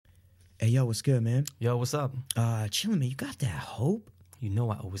Hey, yo, what's good, man? Yo, what's up? Chillin', man. You got that hope? You know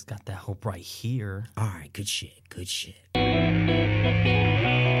I always got that hope right here. All right, good shit, good shit.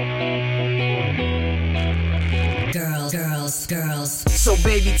 Girls. So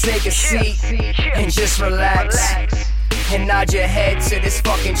baby, take a seat and just relax. And nod your head to this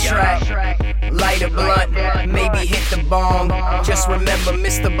fucking track. Light a blunt, maybe hit the bong. Just remember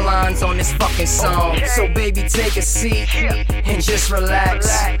Mr. Blonde's on this fucking song. So baby, take a seat and just relax.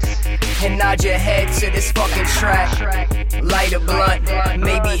 And nod your head to this fucking track. Light a blunt,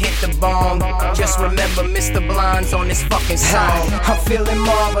 maybe hit the bong. Just remember Mr. Blonde's on this fucking song. I'm feeling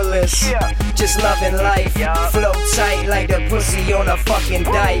marvelous, just loving life. Flow tight like the pussy on a fucking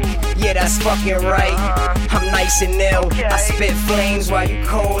dike. Yeah, that's fucking right. I'm nice and ill. I spit flames while you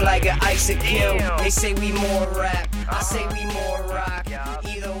cold like an icicle. They say we more rap, I say we more rock.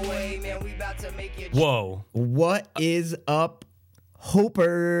 Either way, man, we about to make it. Whoa. What is up,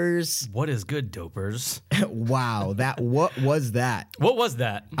 Hopers? What is good, dopers? Wow, what was that? What was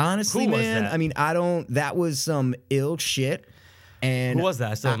that? Honestly, Who was man, that? I mean, that was some ill shit. And Who was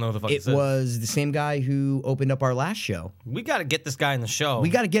that? I still don't know what the fuck it was the same guy who opened up our last show. We got to get this guy in the show. We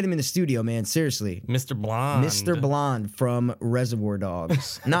got to get him in the studio, man. Seriously. Mr. Blonde. Mr. Blonde from Reservoir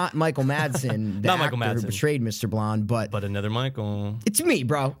Dogs. Not Michael Madsen, the Not Michael actor who Madsen. betrayed Mr. Blonde, but But another Michael. it's me,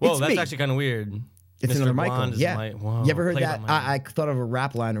 bro. Whoa, it's that's me. actually kind of weird. It's Mr. another Blonde Michael. is Yeah. Whoa, You ever heard played that? by Michael. I thought of a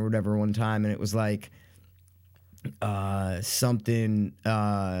rap line or whatever one time, and it was like something.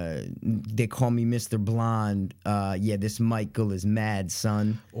 They call me Mr. Blonde. Yeah, this Michael is mad,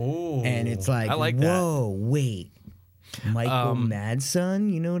 son. Oh, And it's like, I like that. whoa, wait, Michael Mad, son.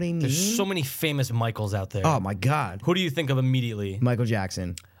 You know what I mean? There's so many famous Michaels out there. Oh my God, Who do you think of immediately? Michael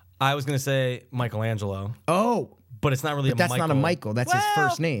Jackson. I was going to say Michelangelo, Oh, but it's not really but that's a Michael. not a Michael. That's his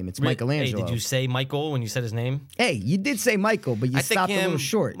first name. It's Michelangelo. Hey, did you say Michael when you said his name? Hey, you did say Michael, but you I think stopped him, a little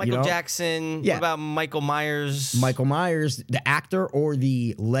short. Michael you know? Jackson. Yeah. What about Michael Myers? Michael Myers, the actor or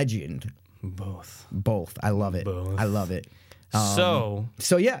the legend? Both. Both. I love it. Both. I love it. So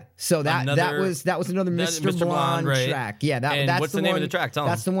that was another Mr. Mr. Blonde, right? track. Yeah, And that's what's the the name one, of the track? Tell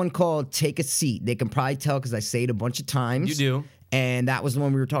that's 'em. the one called "Take a Seat." They can probably tell because I say it a bunch of times. You do. And that was the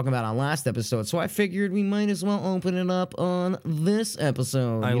one we were talking about on last episode. So I figured we might as well open it up on this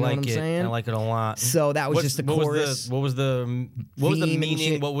episode. I you know like what I'm it. saying? I like it a lot. So that was just the chorus. What was the theme and meaning?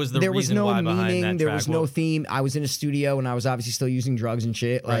 shit. What was the there was reason no why meaning, behind that there track? was no theme. I was in a studio and I was obviously still using drugs and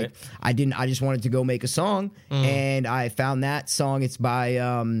shit. Like Right. I just wanted to go make a song and I found that song. It's by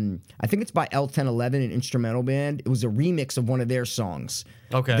I think it's by L1011, an instrumental band. It was a remix of one of their songs.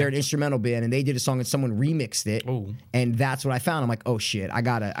 Okay. They're an instrumental band and they did a song and someone remixed it. Ooh. And that's what I found. I'm like, oh shit, I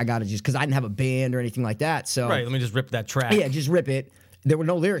gotta just because I didn't have a band or anything like that. So Right. Let me just rip that track. yeah, just rip it. There were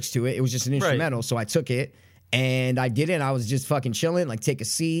no lyrics to it. It was just an instrumental. So I took it and I did it. And I was just fucking chilling, like take a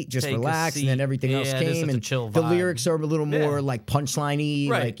seat, just Take a relax, and then seat. everything else Yeah, there's came. such a And chill the vibe. lyrics are a little more Yeah. like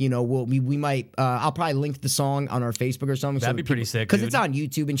punchline-y. Right. Like, you know, we might. I'll probably link the song on our Facebook or something. That'd be pretty sick, because dude. it's on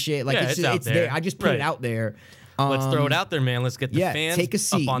YouTube and shit. Like Yeah, it's it's just, out it's there. there. I just put it Right. out there. Let's throw it out there, man. Let's get the Yeah, fans take a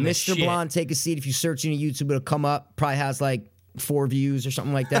seat. up on this Mr. shit. Blonde, take a seat. If you search into YouTube, it'll come up. Probably has like 4 views or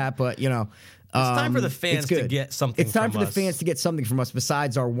something like that. But you know. It's time for the it's fans to good. get something It's time from for the us. fans to get something from us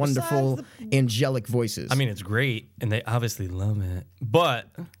besides our wonderful angelic voices. I mean, it's great, and they obviously love it. But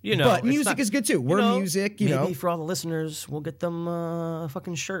you know, but it's music not- is good too. We're music, you maybe know. for all the listeners, we'll get them a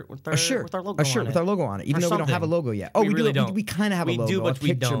fucking shirt with our A shirt with our logo a shirt on with it. our logo on it, even Or though we don't have a something. logo yet. Oh, we really do. don't. We kind of have a We logo, do, but a we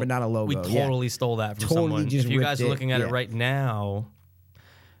picture, don't. but not a logo. We yeah. totally stole that from Totally someone. just If you guys ripped are looking at it, it yeah. right now.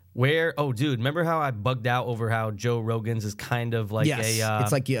 Where? Oh, dude, remember how I bugged out over how Joe Rogan's is kind of like Yes, a.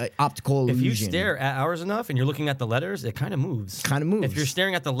 it's like an optical If illusion. you stare at ours enough and you're looking at the letters, it kind of moves. Kinda moves. If you're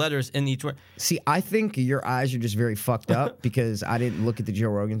staring at the letters in each one. See, I think your eyes are just very fucked up because I didn't look at the Joe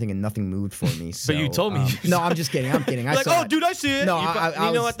Rogan thing and nothing moved for me. So, you told me. no, I'm just kidding. I'm kidding. I Like, saw oh, it. dude, I see it. No, you, I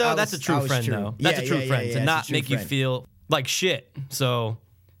you know was- what, though? I That's a was- true I was friend, true. though. That's Yeah, a true yeah, friend yeah, to it's a not true make you friend. feel like shit. So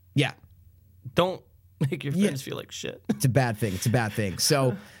Yeah. don't make your friends feel like shit. It's a bad thing. It's a bad thing.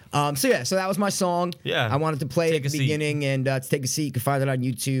 So, so that was my song. Yeah. I wanted to play it Take at a the seat. beginning and to take a seat. You can find it on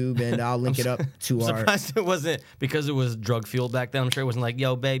YouTube, and I'll link it up to our. Surprised it wasn't because it was drug fueled back then. I'm sure it wasn't like,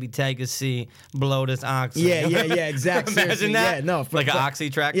 yo, baby, take a seat, blow this oxy. Yeah, exactly. Imagine Seriously, that. Yeah, no, like an oxy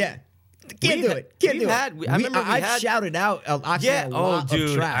track. Yeah. Can't We've do it. Can't we've do had- it. I remember we I've had- shouted out Oxy Yeah. on a Oh, lot of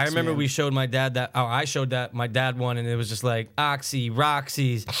dude. tracks, I remember man. we showed my dad that. Oh, I showed that my dad one, and it was just like Oxy,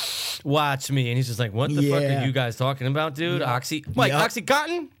 Roxy's, watch me, and he's just like, "What the fuck Yeah. are you guys talking about, dude? Yeah. Oxy, like Yup.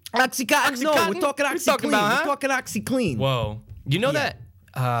 OxyContin? OxyContin. No, OxyContin? we're talking We're OxyClean. talking about, huh? We're talking OxyClean. Whoa, you know Yeah. that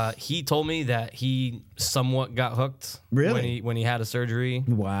He told me that he somewhat got hooked. Really? When he had a surgery.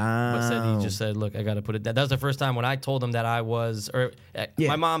 Wow. But he just said, "Look, I got to put it." That was the first time when I told him that I was,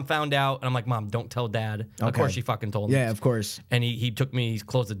 my mom found out, and I'm like, "Mom, don't tell Dad." Of Okay. course, she fucking told me. Yeah, of course. And he took me, he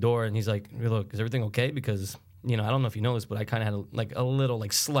closed the door, and he's like, "Look, is everything okay?" Because I don't know if you know this, but I kind of had a little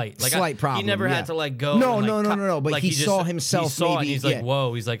slight problem. He never yeah. had to go. No, and, no. But he saw himself. He saw maybe, it. And he's like,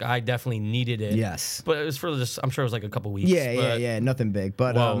 "Whoa!" He's like, "I definitely needed it." Yes. But it was for just. I'm sure it was like a couple weeks. Yeah. Nothing big,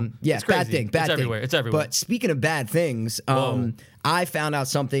 but yeah, It's bad crazy. thing. Bad It's thing. everywhere. It's everywhere. But speaking of bad things, I found out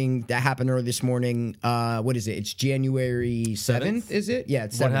something that happened early this morning. What is it? It's January 7th, is it? Yeah,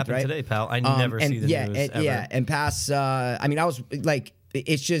 it's 7th, What happened right? today, pal? I never see the news ever. Yeah, and past. I mean, I was like.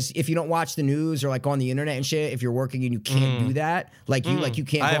 It's just if you don't watch the news or like on the internet and shit, if you're working and you can't do that, like you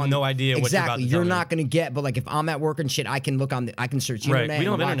can't. I go have no idea what you're about to tell You're me. not gonna get. But like if I'm at work and shit, I can look on. I can search the Right. internet. We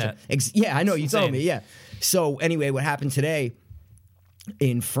don't and have watch internet. it. Yeah, I know. You told insane. me. Yeah. So anyway, what happened today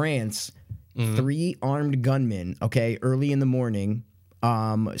in France? 3 armed gunmen. Okay, early in the morning.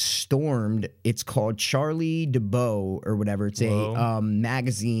 Stormed. It's called Charlie Hebdo or whatever. It's a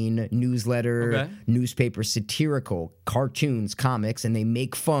magazine, newsletter, newspaper, satirical cartoons, comics, and they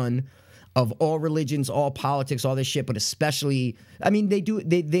make fun of all religions, all politics, all this shit. But especially, I mean,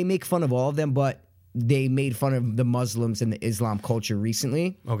 they make fun of all of them, but they made fun of the Muslims and the Islam culture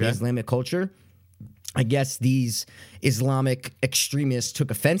recently. Okay. The Islamic culture. I guess these Islamic extremists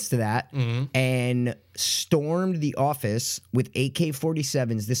took offense to that and stormed the office with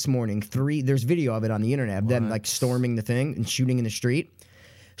AK-47s this morning. There's video of it on the internet of them like storming the thing and shooting in the street.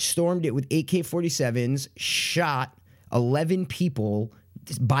 Stormed it with AK-47s, shot 11 people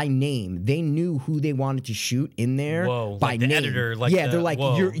by name. They knew who they wanted to shoot in there by like the name. editor, like they're like,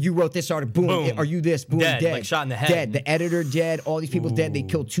 you wrote this article. Boom. Are you this? Boom. Dead, Dead. like shot in the head. Dead. The editor dead. All these people dead. They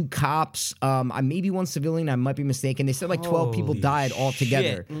killed 2 cops. Maybe 1 civilian. I might be mistaken. They said like 12 people Holy died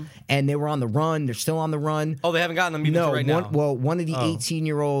altogether. shit. And they were on the run. They're still on the run. Oh, they haven't gotten them even right now. One of the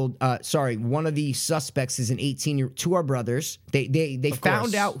 18-year-old, one of the suspects is an 18-year. 2 are brothers. They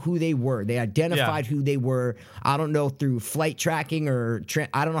found out who they were. They identified who they were. I don't know through flight tracking or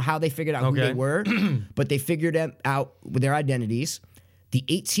I don't know how they figured out who they were, but they figured them out with their identities. The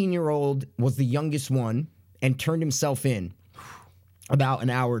 18-year-old was the youngest one and turned himself in about an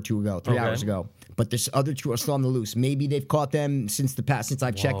hour or 2 ago, 3 hours ago. But there's other 2 are still on the loose. Maybe they've caught them since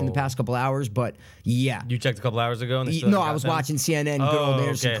I've checked in the past couple hours. But yeah, You checked a couple hours ago. And they still no, haven't I was got them? watching CNN. Good old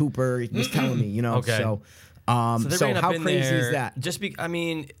Anderson Cooper was telling me, Okay. So they're bringing up how in crazy there, is that? I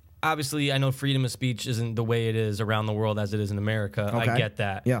mean, obviously, I know freedom of speech isn't the way it is around the world as it is in America. Okay. I get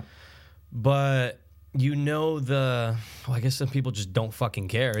that. Yeah. But I guess some people just don't fucking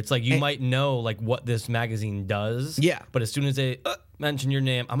care. It's like you might know like what this magazine does. Yeah. But as soon as they mention your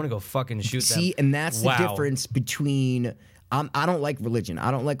name, I'm gonna go fucking shoot them. See, and that's the difference between. I don't like religion.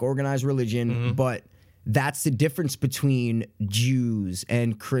 I don't like organized religion, but that's the difference between Jews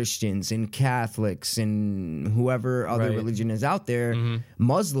and Christians and Catholics and whoever other religion is out there.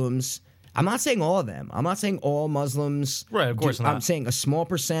 Muslims. I'm not saying all of them. I'm not saying all Muslims. Right, of course not. I'm saying a small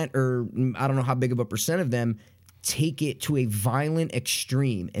percent, or I don't know how big of a percent of them, take it to a violent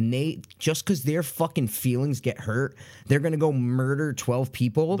extreme. And they, just because their fucking feelings get hurt, they're going to go murder 12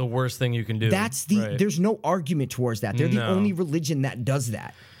 people. The worst thing you can do. There's no argument towards that. They're the only religion that does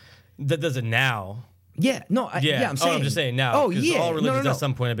that. That does it now. Yeah, no, I'm saying. I'm just saying now. Oh, 'cause yeah. all religions no. at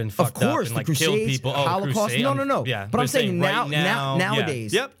some point have been fucked of course, up and like the killed Crusades, people. Holocaust. Crusade, No. Yeah, But I'm saying right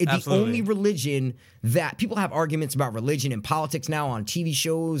nowadays, Yep, it's absolutely. the only religion that people have arguments about religion and politics now on TV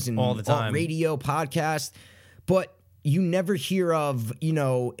shows and All the time. on radio, podcasts, but you never hear of,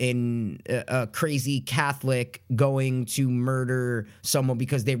 a crazy Catholic going to murder someone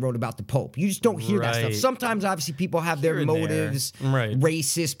because they wrote about the Pope. You just don't hear that stuff. Right. Sometimes, obviously, people have Here their and there. motives, Right.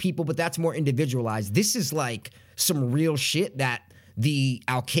 racist people, but that's more individualized. This is like some real shit that the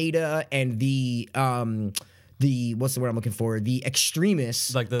Al-Qaeda and the what's the word I'm looking for? The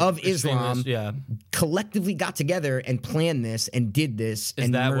extremists Like the of extremists, Islam collectively got together and planned this and did this. Is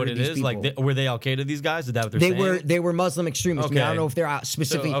and that what murdered it these is? people. Like, were they Al Qaeda? These guys? Is that what they're saying? They were Muslim extremists. I, mean, I don't Okay. know if they're out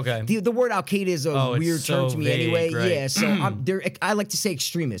specifically. So, okay. The word Al Qaeda is a it's weird term so to me vague, anyway. right. Yeah, so I like to say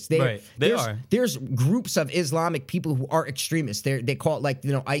extremists. Right. They are. There's groups of Islamic people who are extremists. They call it like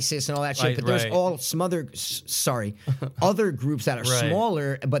ISIS and all that shit. Right, But there's right. all some other other groups that are Right.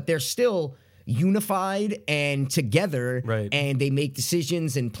 smaller, but they're still unified and together, Right. and they make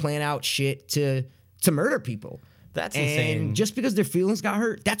decisions and plan out shit to murder people. That's and insane. just because their feelings got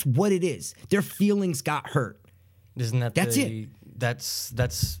hurt, that's what it is. Their feelings got hurt. Isn't that That's the, it. That's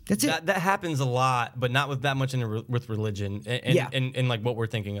it. That happens a lot, but not with that much with religion and, Yeah. and like what we're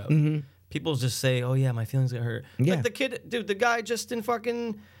thinking of. people just say, "Oh yeah, my feelings get hurt." Yeah. Like the kid, dude, the guy just in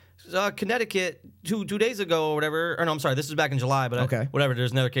fucking Connecticut two days ago or whatever. Or no, I'm sorry, this was back in July, but Okay. whatever.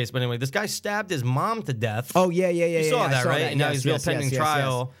 There's another case, but anyway, this guy stabbed his mom to death. Oh yeah. You saw I that, saw right? that. And now Yes, he's real yes, pending yes,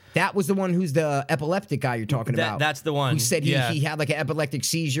 trial. That was the one who's the epileptic guy you're talking about. That's the one. Who said Yeah. he had like an epileptic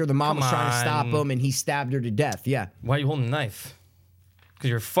seizure. The mom Come was trying to stop on. him, and he stabbed her to death. Yeah. Why are you holding a knife? Because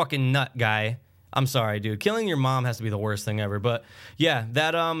you're a fucking nut guy. I'm sorry, dude. Killing your mom has to be the worst thing ever. But yeah,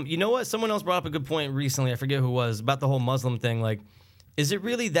 that you know what? Someone else brought up a good point recently. I forget who it was about the whole Muslim thing. Like, is it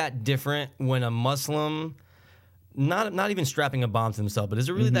really that different when a Muslim, not even strapping a bomb to himself, but is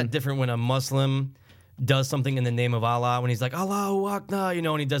it really that different when a Muslim does something in the name of Allah when he's like Allahu Akbar, you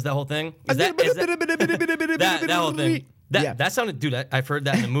know, and he does that whole thing? That whole thing? That sounded, dude. I've heard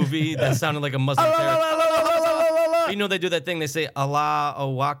that in a movie. That sounded like a Muslim terrorist. You know they do that thing. They say Allah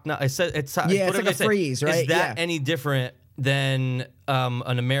Akbar. It's like a phrase, right? Is that Yeah. any different than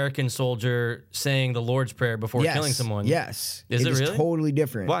an American soldier saying the Lord's Prayer before killing someone? Yes. Is it is really? totally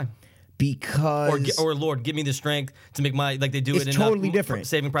different. Why? Because Or Lord, give me the strength to make my, like they do It's it in totally different.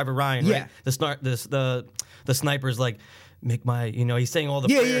 Saving Private Ryan, Yeah. right? The sniper's like, make my, you know, he's saying all the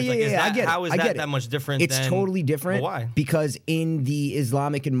Yeah, prayers. Like, is I that, get it. how is I get that it. that much different? It's than, totally different. Well, why? Because in the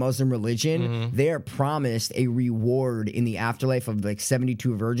Islamic and Muslim religion, Mm-hmm. they're promised a reward in the afterlife of like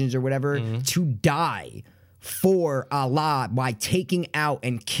 72 virgins or whatever Mm-hmm. to die for Allah by taking out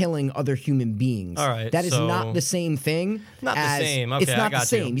and killing other human beings. All right, that is so- not the same thing. Not the same. Okay, it's not I got the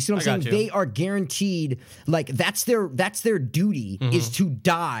same. you. You see what I I'm got saying? you. They are guaranteed, like that's their duty Mm-hmm. is to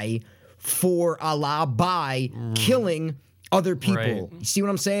die for Allah by killing other people. Right. You see what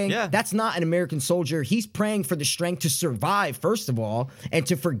I'm saying? Yeah. That's not an American soldier. He's praying for the strength to survive, first of all, and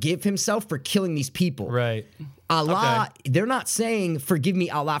to forgive himself for killing these people. Right. Allah, they're not saying, forgive me,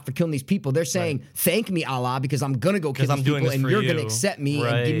 Allah, for killing these people. They're saying, thank me, Allah, because I'm going to go kill these I'm doing people this and for you're going to you. accept me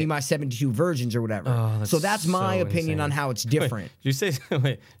and give me my 72 virgins or whatever. Oh, so that's my so opinion insane. on how it's different. Did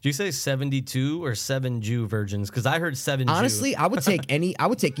you say 72 or 7 Jew virgins? Because I heard 7 Jew. Honestly, I would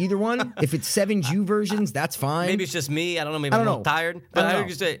take either one. If it's 7 Jew versions, that's fine. Maybe it's just me. I don't know. Maybe I I'm don't a little know. tired. But I don't heard know.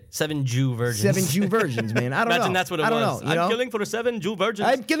 you say 7 Jew virgins. 7 Jew virgins, man. I don't Imagine know. that's what it I don't was. know, you know? I'm killing for 7 Jew virgins.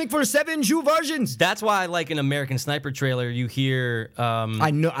 I'm killing for 7 Jew virgins. That's why, like an American Sniper trailer, you hear.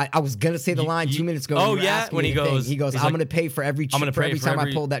 I know. I was gonna say the line 2 minutes ago. Oh, when you were yeah? asking When me he the thing. goes- he goes, he's I'm like, gonna pay for every I'm gonna for pay every for time I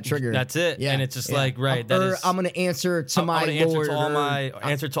every- pulled that trigger. That's it. Yeah, And it's just like, right, that or is- I'm gonna answer to I'm my gonna answer Lord. to all or- my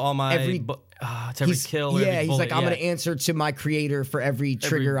answer to all my every- to every kill. Or yeah, every he's bullet. like, I'm Yeah. gonna answer to my Creator for every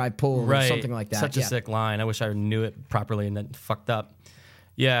trigger I pull, right. or something like that. Such yeah. a sick line. I wish I knew it properly and then fucked up.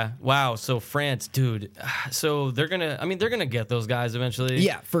 Yeah. Wow. So France, dude. So they're gonna get those guys eventually.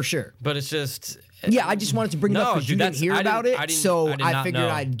 Yeah, for sure. But it's just. Yeah, I just wanted to bring it up No, because you dude, didn't hear I about didn't- it, so I did I not figured know.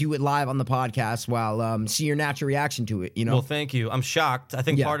 I'd do it live on the podcast while see your natural reaction to it. You know? Well, thank you. I'm shocked. I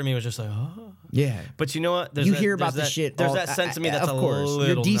think Yeah. part of me was just like, oh. yeah. But you know what? There's You that- hear there's about the that- shit. There's all- that sense of me that's of a course. little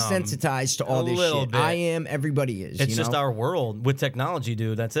You're numb. desensitized to all A this little shit. bit. I am. Everybody is. It's you just know? our world with technology,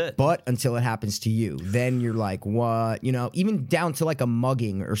 dude. That's it. But until it happens to you, then you're like, what? You know, even down to like a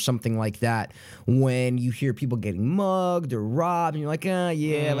mugging or something like that. When you hear people getting mugged or robbed, and you're like,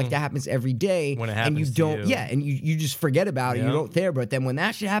 yeah, like that happens every day. When it and you happens to don't, you. yeah, and you just forget about it. You Yeah. don't care. But then when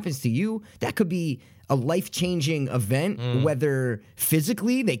that shit happens to you, that could be a life-changing event, whether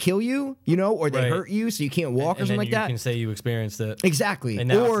physically they kill you, you know, or they Right. hurt you so you can't walk or and something then like you that. can say you experienced it. Exactly. And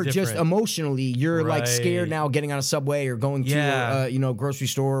now Or it's just different. emotionally, you're like scared Right. now getting on a subway or going Yeah. to a grocery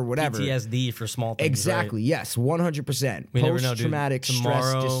store or whatever. PTSD for small things. Exactly. Yes. 100%. We never know, dude. Post-traumatic stress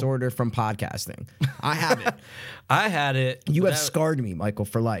Tomorrow- disorder from podcasting. I have it. I had it. You but have that- scarred me, Michael,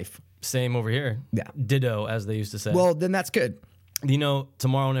 for life. Same over here. Yeah. Ditto, as they used to say. Well, then that's good. you know,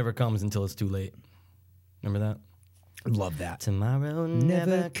 tomorrow never comes until it's too late. Remember that? Love that. Tomorrow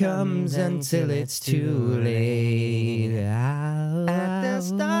Never comes until it's too late. At the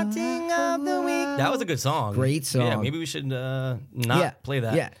starting of the week. That was a good song. Great song. Yeah, maybe we should not play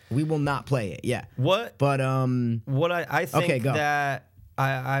that. Yeah, we will not play it. Yeah. What? But What I think Okay, go. that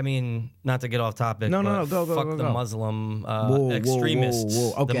I mean, not to get off topic. No, but go, fuck the go. Muslim whoa, extremists.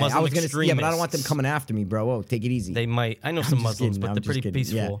 whoa. Okay, The Muslim I was gonna extremists. but I don't want them coming after me, bro. Whoa, take it easy. They might. I know some just Muslims, kidding, but I'm they're just pretty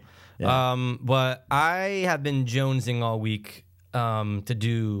kidding. Yeah, peaceful. yeah. But I have been jonesing all week to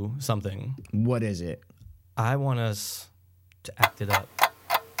do something. What is it? I want us to act it up.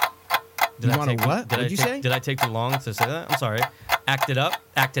 You wanna what? What'd you say? Did I take too long to say that? I'm sorry. Act it up.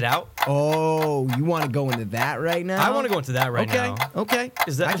 Act it out. Oh, you want to go into that right now? I want to go into that right okay. now. Okay.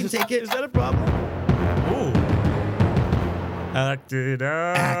 Is that I can take it. Is that a problem? Ooh. Act it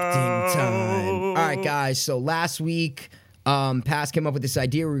out. Acting time. All right, guys. So last week, Pass came up with this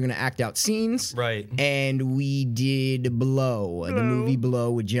idea. We were going to act out scenes. Right. And we did Blow, the movie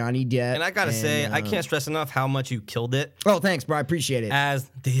Blow with Johnny Depp. And I gotta say, I can't stress enough how much you killed it Oh, thanks, bro. I appreciate it. as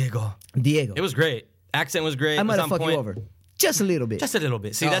Diego. Diego. It was great. Accent was great. I It might was have on fucked you point. over. Just a little bit. Just a little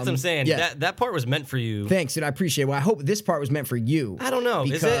bit. See, that's what I'm saying. yeah. That part was meant for you. Thanks, dude. I appreciate it. Well, I hope this part was meant for you. I don't know.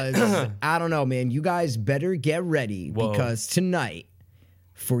 Is it? Because I don't know, man. You guys better get ready Whoa. because tonight,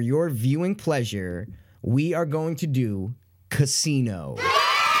 for your viewing pleasure, we are going to do Casino.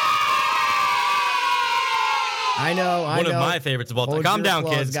 I know. One of my favorites of all time. Hold Calm your down,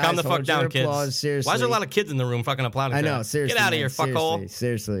 applause, kids. guys. Calm the fuck Hold your down, kids. applause, seriously. Why is there a lot of kids in the room fucking applauding? I for know, that? seriously. Get out of man, here, fuckhole.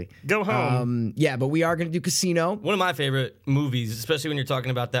 Seriously. Go home. Yeah, but we are going to do Casino. One of my favorite movies, especially when you're talking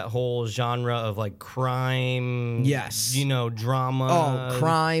about that whole genre of like crime, Yes. drama. Oh,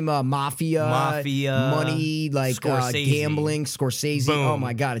 crime, mafia, money, like Scorsese. gambling, Scorsese. Boom. Oh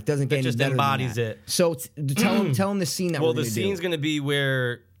my God, it doesn't get It any just better embodies than that. it. So tell him the scene that Well, we're the going to do. scene's going to be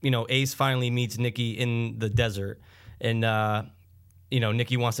where, Ace finally meets Nikki in the desert. And,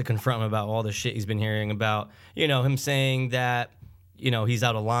 Nikki wants to confront him about all the shit he's been hearing about, him saying that, he's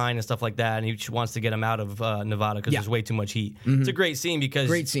out of line and stuff like that. And he wants to get him out of Nevada because there's way too much heat. It's a great scene because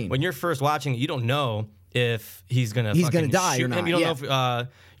Great scene. when you're first watching it, you don't know if he's going to die shoot or not. him. You don't know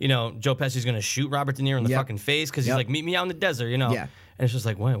if, Joe Pesci's going to shoot Robert De Niro in the fucking face because he's like, meet me out in the desert, Yeah. And it's just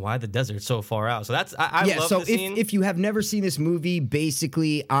like, why the desert so far out? So that's, I love so the scene. if you have never seen this movie,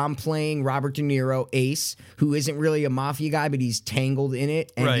 basically I'm playing Robert De Niro, Ace, who isn't really a mafia guy, but he's tangled in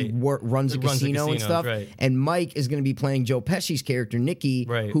it, and he runs a casino and stuff. Right. And Mike is going to be playing Joe Pesci's character, Nicky,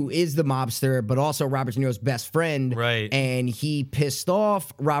 who is the mobster, but also Robert De Niro's best friend. Right. And he pissed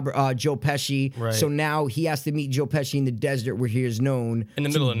off Joe Pesci, Right. so now he has to meet Joe Pesci in the desert where he is known In the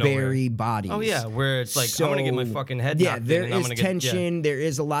to middle of nowhere. bury bodies. Oh yeah, where it's like I'm gonna get my fucking head Yeah, knocked there in and I'm is gonna tension. There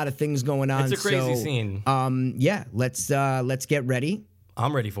is a lot of things going on. It's a crazy so, scene. Yeah, let's get ready.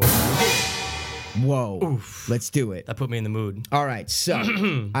 I'm ready for it. Whoa, let's do it. That put me in the mood. All right, so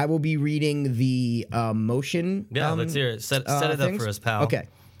I will be reading the motion. Yeah, let's hear it. Set it up things. for us, pal. Okay,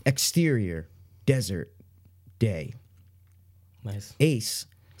 exterior, desert, day. Nice. Ace,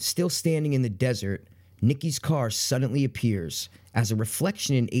 still standing in the desert, Nicky's car suddenly appears as a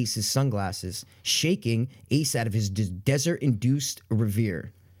reflection in Ace's sunglasses, shaking Ace out of his desert-induced reverie.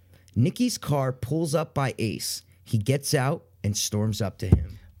 Nicky's car pulls up by Ace. He gets out and storms up to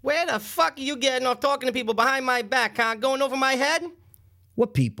him. Where the fuck are you getting off talking to people behind my back, huh? Going over my head?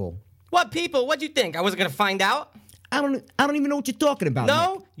 What people? What people? What'd you think? I wasn't gonna find out? I don't even know what you're talking about.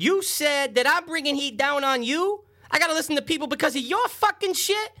 No? Nick. You said that I'm bringing heat down on you? I gotta listen to people because of your fucking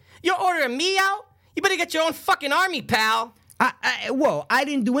shit? You're ordering me out? You better get your own fucking army, pal. I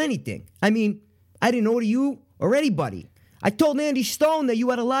didn't do anything. I mean, I didn't order you or anybody. I told Andy Stone that you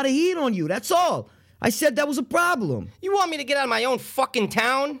had a lot of heat on you. That's all. I said that was a problem. You want me to get out of my own fucking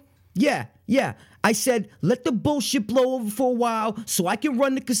town? Yeah. I said, let the bullshit blow over for a while so I can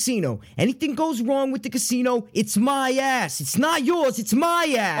run the casino. Anything goes wrong with the casino, it's my ass. It's not yours, it's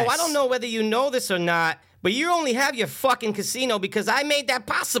my ass. Oh, I don't know whether you know this or not, but you only have your fucking casino because I made that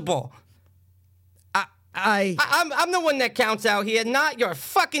possible. I'm the one that counts out here, not your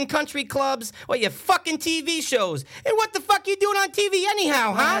fucking country clubs or your fucking TV shows. And what the fuck you doing on TV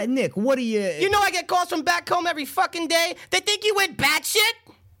anyhow, huh? Nick, what are you... You know I get calls from back home every fucking day. They think you went batshit?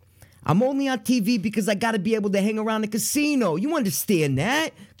 I'm only on TV because I gotta be able to hang around the casino. You understand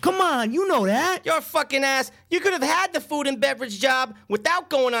that? Come on, you know that. Your fucking ass. You could have had the food and beverage job without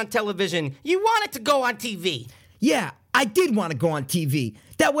going on television. You wanted to go on TV. Yeah, I did want to go on TV.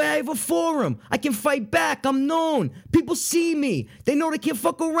 That way I have a forum. I can fight back. I'm known. People see me. They know they can't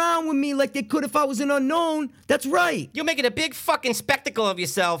fuck around with me like they could if I was an unknown. That's right. You're making a big fucking spectacle of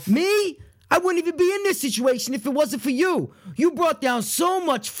yourself. Me? I wouldn't even be in this situation if it wasn't for you. You brought down so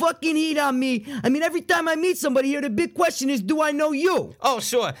much fucking heat on me. I mean, every time I meet somebody here, the big question is, do I know you? Oh,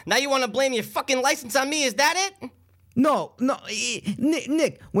 sure. Now you want to blame your fucking license on me, is that it? No.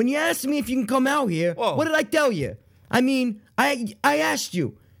 Nick, when you asked me if you can come out here, What did I tell you? I mean, I asked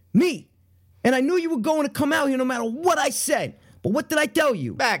you, me, and I knew you were going to come out here no matter what I said. But what did I tell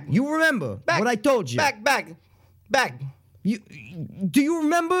you? Back. You remember what I told you? Back. Do you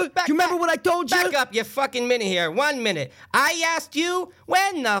remember? Do you remember what I told you? Back up your fucking minute here. 1 minute. I asked you,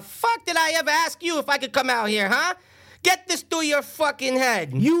 when the fuck did I ever ask you if I could come out here, huh? Get this through your fucking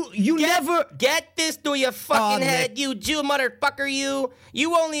head. Get this through your fucking head, you Jew motherfucker, you.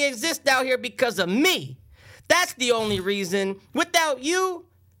 You only exist out here because of me. That's the only reason. Without you,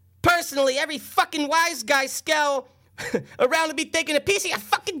 personally, every fucking wise guy skell around to be taking a piece of your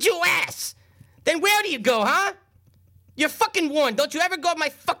fucking Jew ass. Then where do you go, huh? You're fucking warned. Don't you ever go at my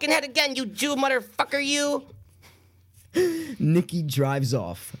fucking head again, you Jew motherfucker, you. Nikki drives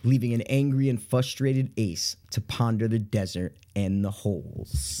off, leaving an angry and frustrated Ace to ponder the desert and the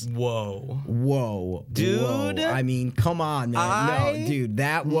holes. Whoa. Whoa. Dude. Whoa. I mean, come on, man. No, dude,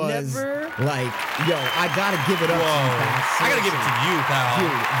 that was never- like, yo, I gotta give it up to you, pal. I gotta give it to you, pal.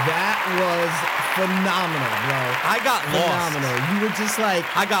 Dude, that was phenomenal, bro. I got Phenomenal. lost. You were just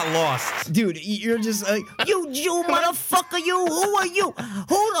like, I got lost. dude, you're just like, you motherfucker, you. Who are you?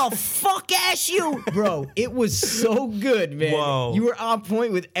 Who the fuck ass you? Bro, it was so good, man. Whoa. You were on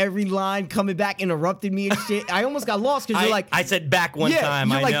point with every line coming back, interrupted me and shit. I almost got lost because you're like, I said back one time.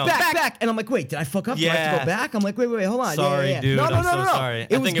 You're I like, know. back. And I'm like, wait, did I fuck up? Do I have to Yeah. go back? I'm like, wait, hold on. Sorry, yeah. dude. No. I'm so sorry.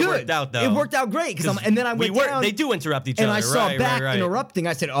 It I was think it good. worked out, though. It worked out great. And then I went down. They do interrupt each and other. I saw right, back right. interrupting.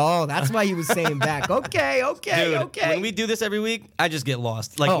 I said, oh, that's why he was saying back. Okay. Dude, when we do this every week, I just get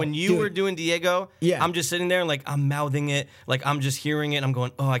lost. Like Oh, when you dude. were doing Diego, Yeah. I'm just sitting there and like I'm mouthing it, like I'm just hearing it. And I'm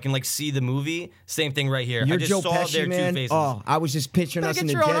going, oh, I can like see the movie. Same thing right here. You're I just Joe saw Pesci, their man. two faces. Oh, I was just picturing Better us in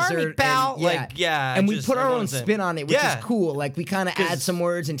get the your own desert, army, pal. and, Like, yeah, and we just put our own everyone's in. spin on it, which Yeah. is cool. Like we kind of add 'Cause- some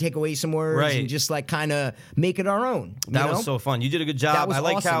words and take away some words, Right. and just like kind of make it our own. You That know? was so fun. You did a good That job. was I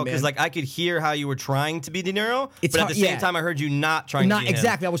like awesome, how because man. like I could hear how you were trying to be De Niro, It's but at hard- the same yeah. time I heard you not trying Not to be him.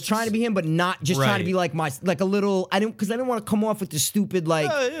 exactly. I was trying to be him, but not just trying to Right. be like like a little. I didn't want to come off with the stupid like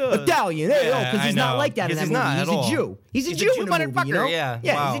Yeah. Italian. Yeah, Because he's I not know. like that in Because that he's movie. not He's at a all. Jew. He's a He's a Jew Jew in the movie. You know? motherfucker,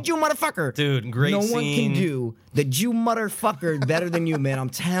 Yeah, wow. he's a Jew motherfucker. Dude, great No one can scene. do the Jew motherfucker better than you, man. I'm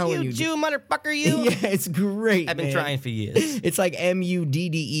telling you. You Jew motherfucker, you. Yeah, it's great. I've been man. trying for years. It's like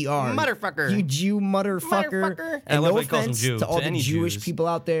Mudder. Motherfucker. You Jew motherfucker. Motherfucker. I And love no when he calls him offense Jew, to all to the any Jewish Jews. people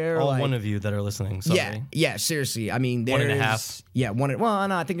out there. All like, one of you that are listening. Sorry. yeah, seriously. I mean, One and a there's- half. Yeah, one. Well,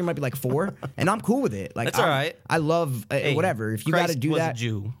 no, I think there might be like 4, and I'm cool with it. Like, That's all I'm- right. I love whatever. If you got to Christ do was a that,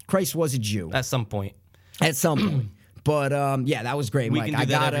 Jew. Christ was a Jew At some point. at some point. But yeah, that was great, We Mike. can do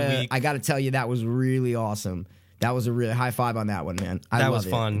that every week. I gotta tell you, that was really awesome. That was a really high five on that one, man. I That love was it.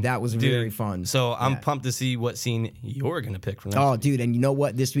 fun. That was Dude, very fun. So I'm Yeah. pumped to see what scene you're gonna pick from that. Oh, dude, and you know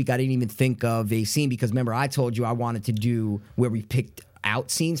what? This week I didn't even think of a scene because remember I told you I wanted to do where we picked out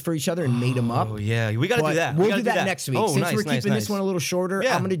scenes for each other and made them up. Oh yeah, we gotta But do that. We'll We gotta do that next week. Oh, Since nice, we're nice, keeping this nice. one a little shorter,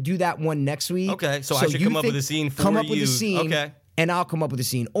 Yeah. I'm going to do that one next week. Okay, so I should you come up with a scene for come up with you. a scene. Okay. And I'll come up with a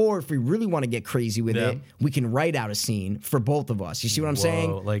scene. Or if we really want to get crazy with Yeah. it, we can write out a scene for both of us. You see what I'm saying?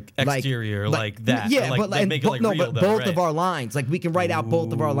 Whoa, like exterior, like that. Yeah, Like, but like, make it, like, no, real, but though, both of right. our lines. Like we can write out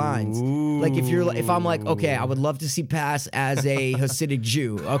both of our lines. Like if I'm like, okay, I would love to see Pass as a Hasidic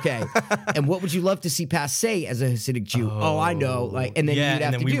Jew. Okay. And what would you love to see Pass say as a Hasidic Jew? Oh, I know. Like, and then yeah, you'd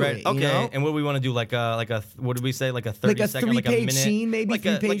have and then to we do write. it. Okay, You know? and what do we want to do? Like a what did we say? Like a 30-second, like a 3-page minute scene, maybe like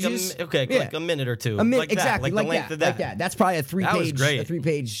 3 a, pages. okay, Yeah. like a minute or two. A minute, like exactly, that, like the length that, of that. like that. That's probably a That was great.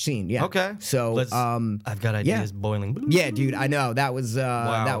 3-page scene. Yeah. Okay, So, Let's- I've got ideas boiling. yeah, dude, I know that was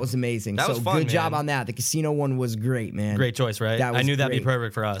that was amazing. That so was fun, good job man. on that. The casino one was great, man. Great choice, right? That I was knew that'd be great.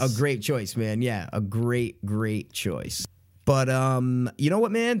 perfect for us. A great choice, man. Yeah, a great choice. But you know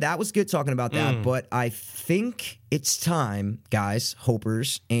what, man? That was good talking about that. But I think it's time, guys,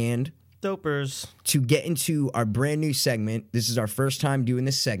 hopers, and Dopers. to get into our brand new segment. This is our first time doing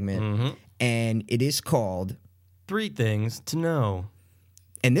this segment, and it is called. 3 things to know.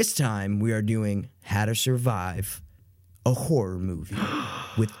 And this time we are doing How to Survive a Horror Movie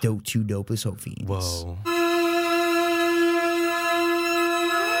with Two Dopeless Hope Fiends. Whoa.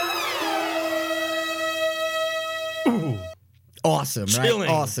 Awesome, right? Chilling.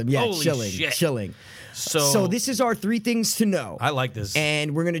 Awesome. Yeah, Holy chilling. shit. Chilling. So So this is our 3 things to know. I like this.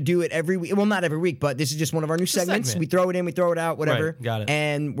 And we're going to do it every week. Well, not every week, but this is just one of our new segments. segment. We throw it in, we throw it out, whatever. Right, got it.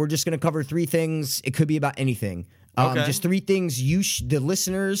 And we're just going to cover 3 things. It could be about anything. Okay. Just 3 things the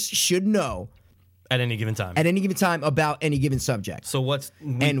listeners should know at any given time. at any given time about any given subject. So what's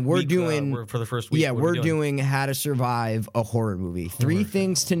And we're doing for the first week? Yeah, what are we're we doing How to Survive a Horror Movie. 3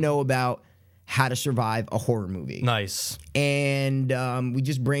 things to know about how to survive a horror movie. Nice. And we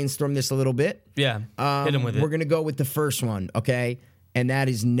just brainstormed this a little bit. Yeah. Hit him with it. We're gonna go with the first one, okay? And that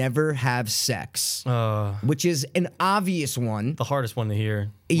is never have sex, which is an obvious one. The hardest one to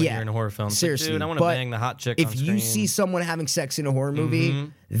hear when Yeah, you're in a horror film. It's like, seriously. dude, I want to But bang the hot chick If on you screen. see someone having sex in a horror movie,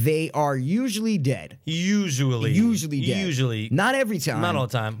 they are usually dead. Usually Usually dead. Usually. Not every time. Not all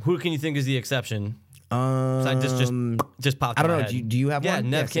the time. Who can you think is the exception? Just popped. I in don't my know. head. Do you have yeah, one?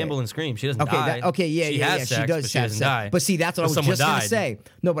 Nev Yeah, say Campbell it. in Scream. She doesn't Okay, die. yeah, she she has sex, does but she have doesn't sex. die. But see, that's what I was Someone just gonna died. say.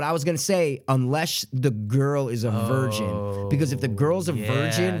 No, but I was gonna say unless the girl is a virgin, because if the girl's a yeah,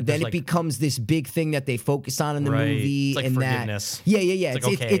 virgin, then there's it like- becomes this big thing that they focus on in the Right. movie, It's like and forgiveness. that. Yeah. It's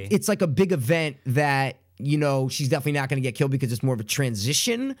like, okay. It's like a big event that she's definitely not going to get killed because it's more of a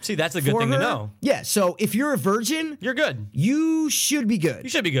transition. See, that's a good for thing to her. know. Yeah, so if you're a virgin, You're good. you should be good. You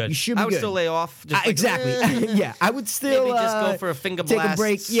should be good. You should be I would good. still lay off. Just like, Exactly. Yeah, I would still Maybe just go for a finger take blast. a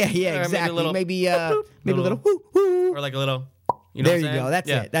break. Yeah, Or maybe a exactly. little Maybe whoop, maybe a little- little whoo whoo. or like a little. You know There what you I'm go. saying? That's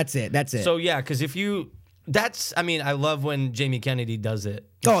Yeah. it. That's it. That's it. So yeah, because if you, I mean, I love when Jamie Kennedy does it.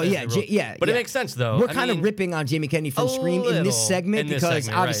 He Oh, says yeah, the rule. yeah, But yeah. it makes sense though. We're I kind of mean, ripping on Jamie Kennedy from a Scream in little this segment in this because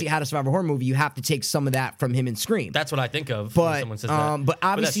segment, obviously, right. How to Survive a Horror Movie, you have to take some of that from him in Scream. That's what I think of when someone says that. But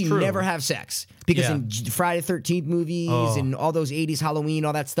obviously, that's true. never have sex because Yeah. in Friday the 13th movies and all those 80s Halloween,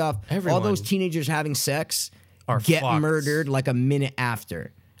 all that stuff, all Everyone. those teenagers having sex Are get fucked. murdered like a minute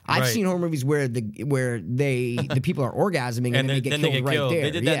after. I've Right. seen horror movies where the people are orgasming and then they get killed right there.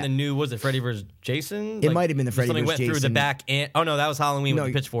 They did that Yeah. in the new, was it Freddy vs. Jason? It might have been the Freddy something vs. went through the Jason. back and oh no, that was Halloween with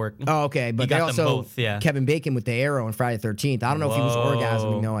the pitchfork. Oh, okay, but You they got them also both, yeah. Kevin Bacon with the arrow on Friday the 13th. I don't know if he was Whoa.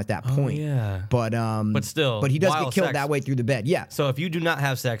 orgasming though at that point. yeah. But still, but he does wild get killed sex. that way through the bed. Yeah, So if you do not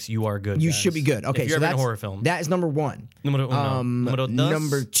have sex, you are good. you guys. should be good. Okay, if so you're ever in that's a horror film. That is number one. Numero uno. Numero dos.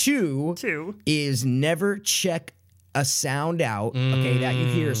 Number two is never check a sound out. Okay, that you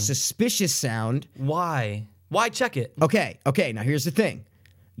hear a suspicious sound. Why? Why check it? Okay. Now here's the thing.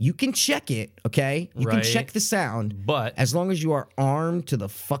 You can check it, okay? You can Right. check the sound, But- as long as you are armed to the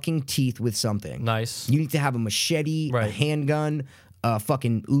fucking teeth with something. Nice. You need to have a machete, a Right. handgun, a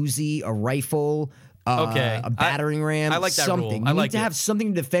fucking Uzi, a rifle, Okay. a battering ram. I like that rule. something. I You like need to it. have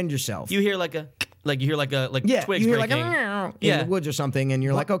something to defend yourself. You hear like a yeah, twigs you hear breaking. like in Yeah. the woods or something, and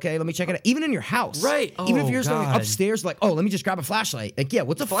you're like, okay, let me check it out. Even in your house, Right. Even if Oh, you're something God. upstairs, like, oh, let me just grab a flashlight. Like, yeah,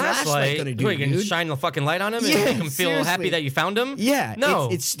 what's a flashlight gonna do, What, you can dude? shine the fucking light on him Yeah, and make him feel seriously. happy that you found him? Yeah, No.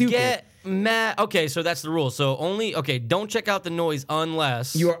 it's stupid. Get mad. Okay, so that's the rule. So don't check out the noise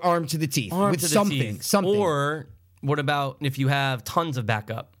unless You are armed to the teeth armed with to the something. teeth. Something. Or what about if you have tons of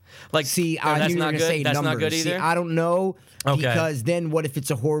backup? Like, See, or I that's knew you were not gonna good. say That's numbers. not good See, either. I don't know Okay. because then what if it's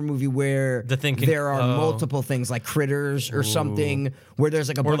a horror movie where The thing can- there are oh. multiple things like critters or something where there's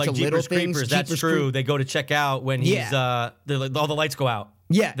like a or bunch like of little Jeepers things. Creepers. That's Jeepers true. Creep- They go to check out when he's all the lights go out.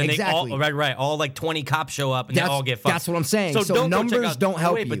 Yeah, then exactly. They all, right. All like 20 cops show up and they That's- all get fucked. that's what I'm saying. So don't go check numbers out- don't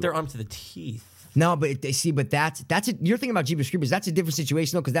help Wait, you. but they're armed to the teeth. No, but that's it. You're thinking about Jeepers Creepers. That's a different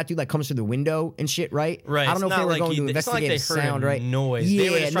situation though, because that dude like comes through the window and shit, right? Right. I don't know It's if they not were like going to it's not like investigate they a heard sound, a right? noise. Yeah, They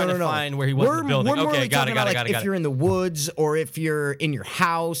were just trying to find where he was in the building. We're more Okay, really got talking it, about, got it, like, got it, got if it. you're in the woods or if you're in your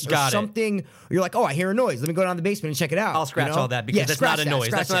house or Got it. something, you're like, oh, I hear a noise. Let me go down to the basement and check it out. I'll scratch you know? all that because Yeah, that's scratch not a that, noise.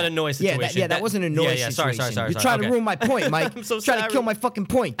 scratch That's not that. a noise Yeah, situation. that wasn't a noise Yeah, sorry. situation. You're trying to Okay. ruin my point, Mike. I'm so Trying to sorry. kill my fucking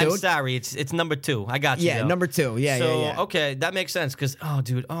point, dude. I'm sorry. It's number 2. I got you. Yeah, though. number 2. Yeah, so, yeah. okay, that makes sense because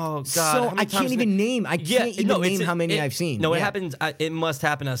dude, God. So how many I can't times- even name. I can't even name how many I've seen. No, it Yeah. happens. It must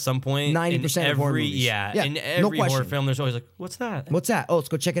happen at some point. 90% in of horror every, movies. Yeah, Yeah, in no every horror question. film, there's always like, what's that? What's that? Oh, let's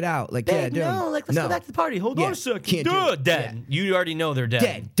go check it out. Like, yeah, Dead? dude. No, like let's go back to the party. Hold Yeah, on a second. can't do it. Dead. Yeah. You already know they're dead.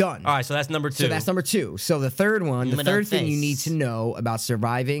 Dead. Done. All right, so that's number 2. So that's number 2. So the third one, the Numero third thing you tres. need to know about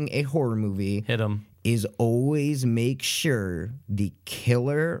surviving a horror movie Hit him. is always make sure the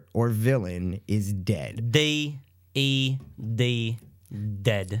killer or villain is dead. They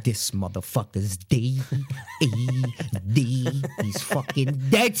dead. This motherfucker's dead. He's fucking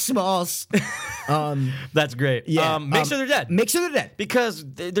dead, Smalls. That's great. Yeah. Make sure they're dead. Make sure they're dead. Because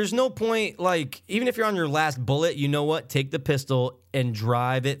there's no point, like, even if you're on your last bullet, you know what? Take the pistol and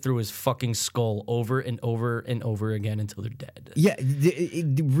drive it through his fucking skull over and over and over again until they're dead. Yeah,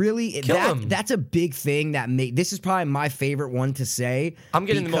 really, Kill 'em. that's a big thing that this is probably my favorite one to say. I'm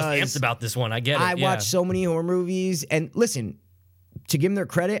getting the most because amped about this one. I get it. I yeah. watch so many horror movies, and listen, to give them their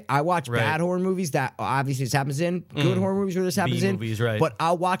credit, I watch Right. bad horror movies that obviously this happens in, good horror movies where this happens in. movies, right. But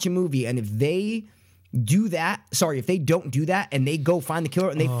I'll watch a movie, and if they don't do that, and they go find the killer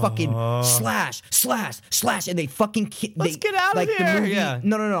and they fucking slash, and they fucking Let's get out of like here. The movie, Yeah.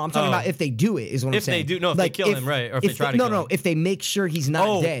 No, I'm talking about if they do it is what I'm If they saying. do- no, if they kill him, right, or if they try to no, kill him. if they make sure he's not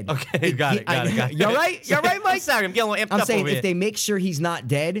Oh, dead. okay, got it. You're right, I'm Mike. sorry, I'm getting a little amped I'm up saying over if here. they make sure he's not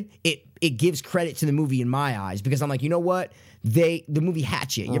dead, it gives credit to the movie in my eyes because I'm like, you know what? The movie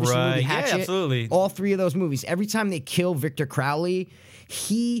Hatchet. You ever seen the movie Right. Yeah, Hatchet? absolutely. All 3 of those movies. Every time they kill Victor Crowley,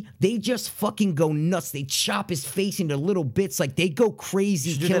 they just fucking go nuts. They chop his face into little bits. Like they go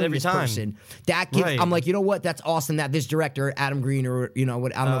crazy Should do that killing every this time. person. That gives, Right. I'm like, you know what? That's awesome that this director, Adam Green, or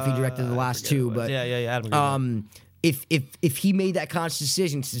what I don't know if he directed the last 2, but yeah, Adam Green. if he made that conscious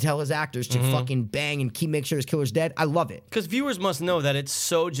decision to tell his actors to fucking bang and make sure his killer's dead, I love it. Because viewers must know that it's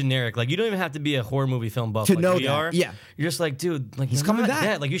so generic. Like, you don't even have to be a horror movie film buff To like know we that, are. yeah. You're just like, dude, like, He's coming back.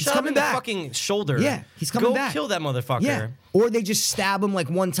 Dead. Like, you He's shot him coming in the back. fucking shoulder. Yeah, he's coming Go back. kill that motherfucker. Yeah. Or they just stab him like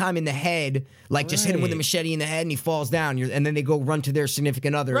one time in the head, like just hit him with a machete in the head and he falls down. And then they go run to their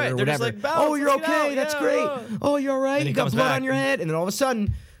significant other Right, or they're just whatever. like, "Bounce, oh, you're let's get okay. out, That's yeah." great. Oh, you're all right. And he You got comes blood back. on your head. And then all of a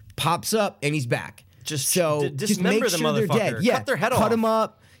sudden, pops up and he's back. Just just dismember make the sure they're motherfucker. dead. Yeah, Cut their head cut off. him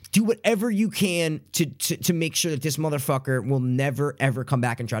up. Do whatever you can to make sure that this motherfucker will never ever come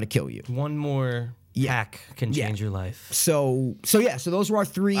back and try to kill you. One more hack can change your life. So those were our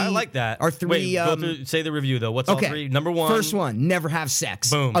three. I like that. Our three. Wait, go through, say the review, though. What's all three? Number one. First one, never have sex.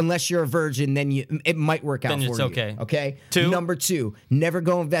 Boom. Unless you're a virgin, then it might work out Then for it's you. okay. Okay? Two. Number two, never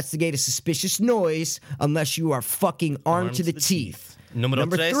go investigate a suspicious noise unless you are fucking armed to the teeth. Number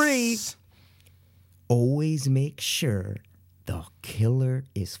tres. three, always make sure the killer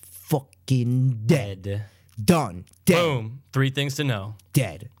is fucking dead. Dead. Done. Dead. Boom. 3 things to know.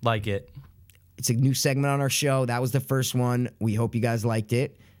 Dead. Like it. It's a new segment on our show. That was the first one. We hope you guys liked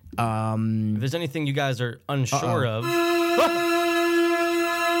it. If there's anything you guys are unsure of.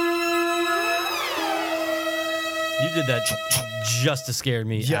 You did that just to scare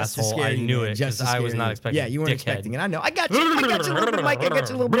me, Just to asshole. scare I you, knew man. it Just because to I was scare not you. expecting. Yeah, you weren't dickhead. expecting it. I know. I got you a little bit, Mike. I got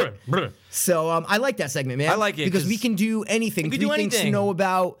you a little bit. So I like that segment, man. I like it because we 'cause can do anything. we can 3 do things to anything. know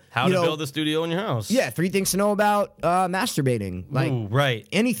about How to build a studio in your house. Yeah, 3 things to know about masturbating. Like Ooh, right.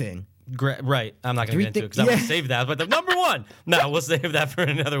 anything. Right. I'm not going to get into it because I yeah. want to save that. But the number one. No, we'll save that for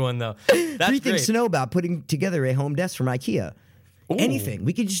another one, though. That's 3 things great. to know about putting together a home desk from IKEA. Ooh. Anything.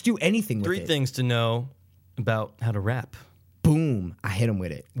 We could just do anything with 3 it. things to know about how to rap. Boom. I hit them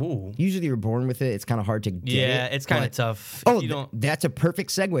with it. Ooh. Usually you're born with it. It's kind of hard to get Yeah, it. it's kind of but- tough. Oh, you don't. that's a perfect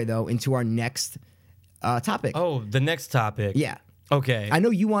segue, though, into our next topic. Oh, the next topic. Yeah. Okay. I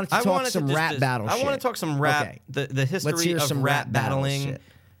know you wanted to talk wanted some to rap battle I shit. want to talk some rap. Okay. The history hear of some rap battle battling. shit.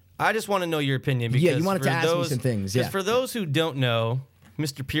 I just want to know your opinion because Yeah, you wanted for to ask me those, some things, 'cause yeah. for those who don't know,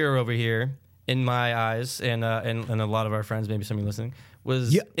 Mr. Pure over here, in my eyes, and a lot of our friends, maybe some of you listening,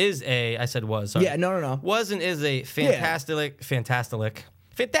 is a I said was sorry. Yeah, no. Was and is a fantastic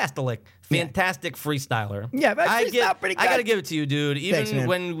freestyler. Yeah, but I freestyle pretty I gotta good. give it to you, dude. Even Thanks, man.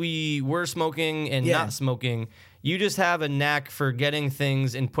 when we were smoking and Yeah. not smoking, you just have a knack for getting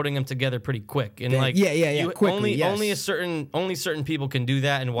things and putting them together pretty quick. And like, Yeah, you quickly, yes. only certain people can do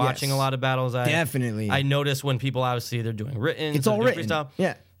that. And watching Yes. a lot of battles, Definitely. I notice when people obviously they're doing written, It's all they're doing written. freestyle.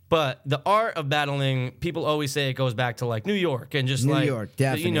 Yeah. But the art of battling, people always say it goes back to like New York and just New like York, you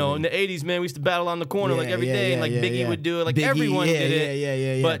know, in definitely. the '80s, man, we used to battle on the corner like Yeah, every yeah, day, and yeah, like yeah, Biggie yeah. would do it, like Biggie, everyone yeah, did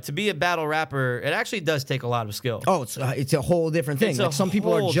it. yeah. But to be a battle rapper, it actually does take a lot of skill. Oh, it's a whole different thing. It's a Like some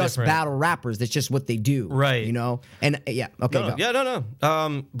people are whole just different- battle rappers. That's just what they do. Right. You know? And okay, go.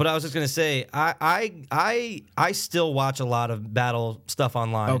 No. But I was just gonna say, I still watch a lot of battle stuff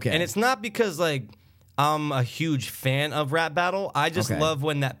online. Okay. And it's not because like I'm a huge fan of rap battle. I just Okay. love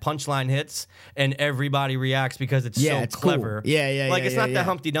when that punchline hits and everybody reacts because it's Yeah, so it's cool. clever. Yeah, Like it's not yeah. the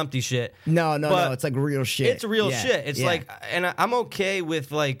Humpty Dumpty shit. No. But It's like real shit. It's real Yeah, shit. It's yeah. like, and I'm okay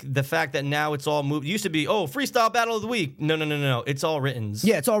with like the fact that now it's all moved. It used to be, freestyle battle of the week. No. It's all written.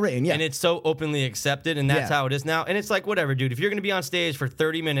 Yeah, it's all written. Yeah. And it's so openly accepted, and that's Yeah. how it is now. And it's like, whatever, dude. If you're going to be on stage for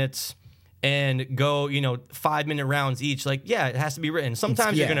 30 minutes and go, 5-minute rounds each, like, yeah, it has to be written.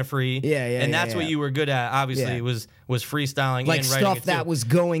 Sometimes you're yeah. going to free. Yeah, And that's what you were good at, obviously, Yeah. was freestyling like and writing stuff it, that too. was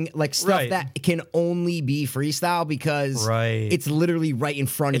going, like stuff Right. that can only be freestyle because Right. it's literally right in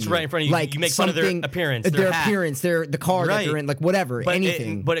front of It's you. right in front of you. Like You make fun of their something- appearance, their their hat. appearance, the car that Right. they're in, like whatever, But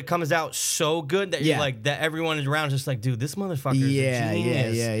anything. But it comes out so good that you're Yeah. like, that everyone is around just like, dude, this motherfucker is Yeah, a yeah,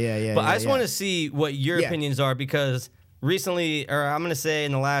 genius. yeah. But I just want to see what your Yeah. opinions are because recently, or I'm going to say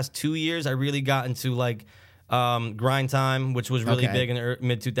in the last 2 years, I really got into like Grind Time, which was really Okay. big in the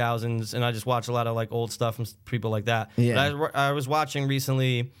mid 2000s. And I just watch a lot of like old stuff from people like that. Yeah. But I was watching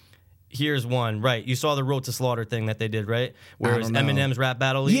recently. Here's one, right? You saw the Road to Slaughter thing that they did, right? Where I it was don't know. Eminem's rap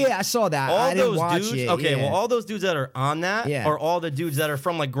battle league. Yeah, I saw that. All I didn't those watch dudes, it. okay. yeah. Well, all those dudes that are on that Yeah. are all the dudes that are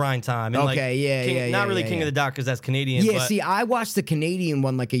from like Grind Time. And, like, Okay, yeah, King, yeah, not yeah, really yeah, King yeah. of the Dot because that's Canadian. Yeah, but see, I watched the Canadian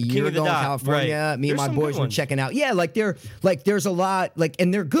one like a year of the ago in Dot, California. right. Me and There's my some boys good were ones. checking out. Yeah, like there's a lot, like,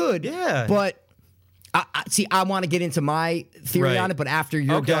 and they're good. Yeah. But I want to get into my theory Right. on it, but after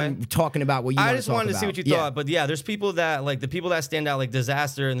you're Okay. done talking about what you want I to just talk wanted to about. see what you Yeah. thought. But yeah, there's people that like the people that stand out, like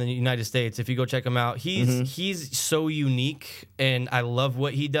Disaster in the United States. If you go check him out, he's so unique, and I love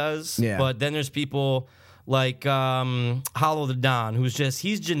what he does. Yeah. But then there's people like Hollow the Don,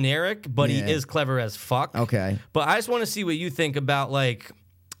 he's generic, but he Yeah. is clever as fuck. Okay. But I just want to see what you think about like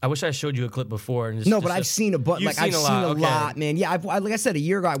I wish I showed you a clip before. And No, but I've seen a but like I've seen a lot, man. Yeah, like I said, a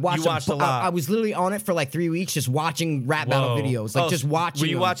year ago I watched. You watched a lot. I was literally on it for like 3 weeks, just watching rap battle videos, like just watching. Were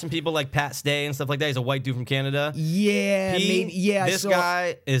you them. watching people like Pat Stay and stuff like that? He's a white dude from Canada. Yeah, maybe. Yeah, this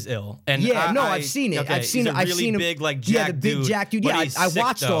guy is ill. And yeah, I've seen it. Okay, I've seen he's it. a I've really seen him. big like Yeah, jack the big dude, jack dude. but Yeah, he's I sick,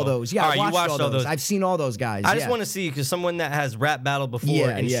 watched though. all those. Yeah, all right, I watched all those. I've seen all those guys. I just want to see because someone that has rap battle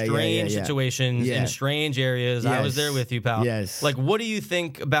before in strange situations in strange areas. I was there with you, pal. Yes. Like, what do you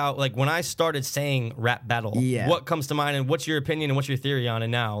think about like when I started saying rap battle? Yeah. What comes to mind and what's your opinion and what's your theory on it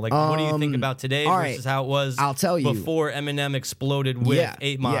now? Like, what do you think about today versus how it was? I'll tell you. Before Eminem exploded with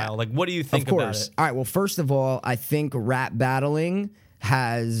 8 Mile. Yeah. Like, what do you think of course. about it? All right. Well, first of all, I think rap battling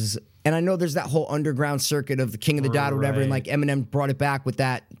has. And I know there's that whole underground circuit of the King of the Dot or whatever, and like Eminem brought it back with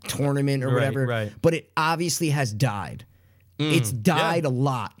that tournament or whatever. Right. But it obviously has died. It's died a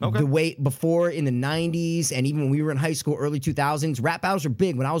lot. Okay. The way before in the 90s and even when we were in high school, early 2000s, rap battles were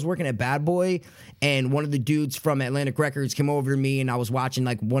big. When I was working at Bad Boy and one of the dudes from Atlantic Records came over to me and I was watching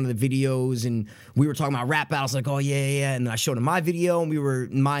like one of the videos and we were talking about rap battles, like, oh, yeah. And then I showed him my video and we were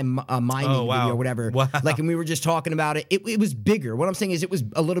my video or whatever. Wow. Like, and we were just talking about it. It was bigger. What I'm saying is it was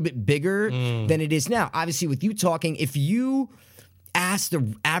a little bit bigger than it is now. Obviously, with you talking, if you ask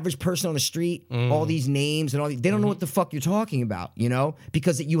the average person on the street all these names and all these, they don't know what the fuck you're talking about, you know?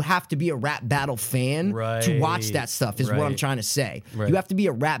 Because you have to be a rap battle fan to watch that stuff is what I'm trying to say. You have to be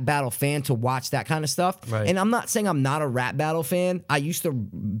a rap battle fan to watch that kind of stuff. And I'm not saying I'm not a rap battle fan. I used to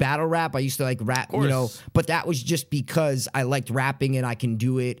battle rap. I used to like rap, you know, but that was just because I liked rapping and I can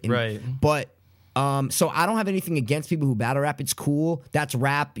do it. And, But so I don't have anything against people who battle rap. It's cool. That's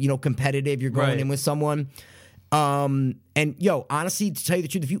rap, you know, competitive. You're going in with someone. And yo, honestly, to tell you the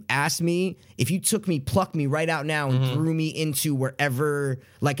truth, if you asked me, if you plucked me right out now and threw me into wherever,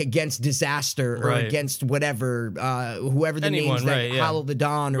 like against Disaster or against whatever, whoever the name's like, Hollow the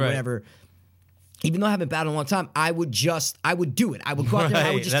Dawn or whatever, even though I haven't battled in a long time, I would do it. I would go out there and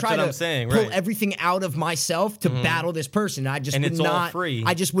I would just try to pull everything out of myself to battle this person. I just would not, all free.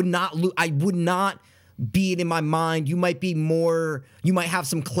 I just would not, I would not be it in my mind. You might be more, you might have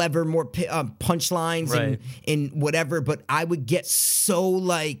some clever, more punchlines and whatever, but I would get so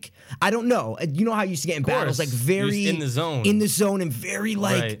like, I don't know. You know how I used to get in battles, like very in the zone and very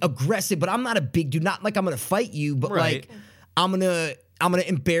like aggressive, but I'm not a big dude. Not like I'm going to fight you, but like I'm going to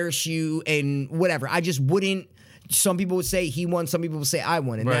embarrass you and whatever. I just wouldn't. Some people would say he won. Some people would say I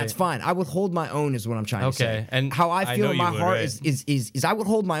won, and that's fine. I would hold my own, is what I'm trying to say. And how I feel in my heart is I would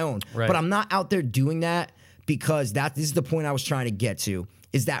hold my own, but I'm not out there doing that because this is the point I was trying to get to.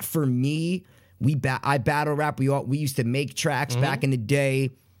 Is that for me? I battle rap. We used to make tracks back in the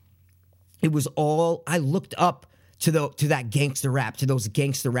day. It was all I looked up to that gangster rap, to those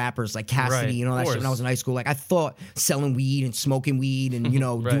gangster rappers like Cassidy and all that shit when I was in high school. Like I thought selling weed and smoking weed and, you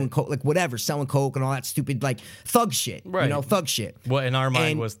know, doing coke, like whatever, selling coke and all that stupid like thug shit, you know, thug shit. What in our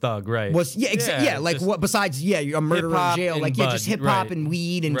mind was thug, right? Was like what besides you're a murderer in jail, like just hip hop and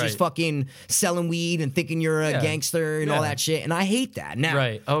weed and just fucking selling weed and thinking you're a gangster and all that shit. And I hate that. Now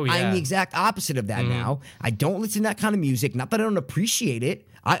I'm the exact opposite of that now. I don't listen to that kind of music. Not that I don't appreciate it.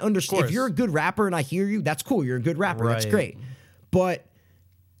 I understand. If you're a good rapper and I hear you, that's cool. You're a good rapper. That's great. But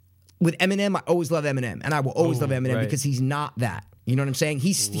with Eminem, I always love Eminem. And I will always love Eminem because he's not that. You know what I'm saying?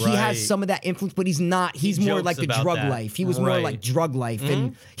 He has some of that influence, but he's not. He's more like the drug life. He was more like drug life.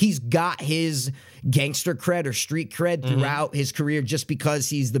 And he's got his gangster cred or street cred throughout his career just because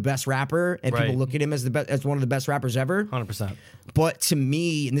he's the best rapper and people look at him as as one of the best rappers ever. 100%. But to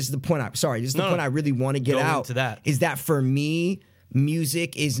me, and this is the point I really want to get out, is that for me,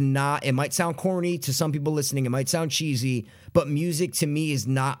 music is not, it might sound corny to some people listening, it might sound cheesy, but music to me is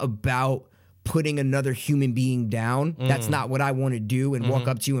not about putting another human being down. That's not what I want to do and walk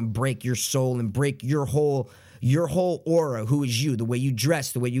up to you and break your soul and break your whole aura, who is you, the way you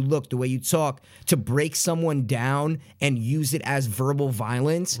dress, the way you look, the way you talk, to break someone down and use it as verbal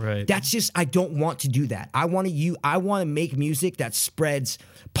violence. That's just, I don't want to do that. I want to make music that spreads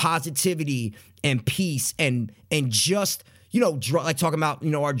positivity and peace and just, you know, like talking about, you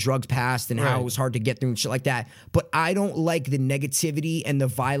know, our drugs past and how it was hard to get through and shit like that. But I don't like the negativity and the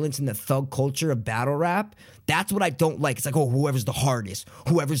violence and the thug culture of battle rap. That's what I don't like. It's like, oh, whoever's the hardest,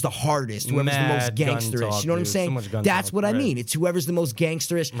 whoever's the most gangsterish. You know what I'm saying? That's what I mean. It's whoever's the most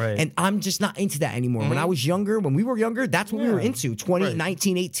gangsterish. And I'm just not into that anymore. When we were younger, that's what we were into.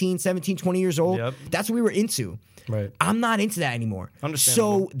 19, 18, 17, 20 years old. That's what we were into. I'm not into that anymore.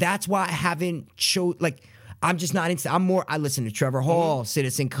 So that's why I haven't I'm just not into. I listen to Trevor Hall,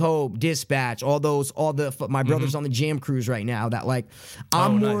 Citizen Cope, Dispatch, my brothers on the Jam Cruise right now. That like,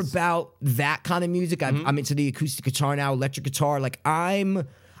 I'm more about that kind of music. I'm into the acoustic guitar now, electric guitar. Like I'm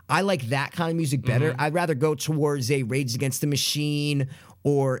I like that kind of music better. I'd rather go towards a Rage Against the Machine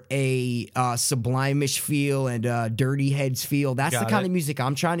or a Sublime-ish feel and Dirty Heads feel. That's the kind of music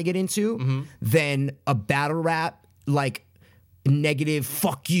I'm trying to get into than a battle rap like negative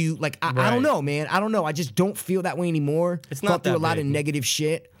fuck you. Like I don't know, man. I don't know. I just don't feel that way anymore. It's not through that a lot of big. negative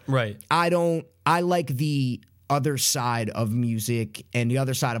shit. Right. I like the other side of music and the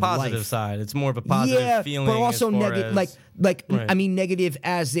other side of Positive life. side. It's more of a positive feeling. But also as far negative, as, like Right. I mean negative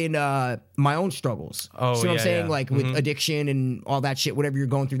as in my own struggles. Oh, See what I'm yeah, saying? yeah. Like with addiction and all that shit, whatever you're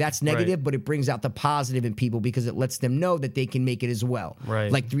going through, that's negative, Right. but it brings out the positive in people because it lets them know that they can make it as well.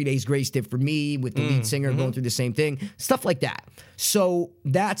 Right. Like 3 Days Grace did for me with the lead singer going through the same thing, stuff like that. So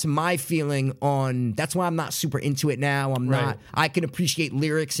that's my feeling on. That's why I'm not super into it now. I'm Right. not. I can appreciate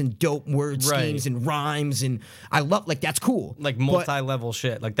lyrics and dope word Right. schemes and rhymes, and I love that's cool. like But- multi-level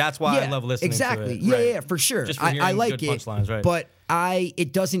shit. Like that's why I love listening exactly. to it. Yeah, for sure. Just for I hearing like good it, punchlines, right. but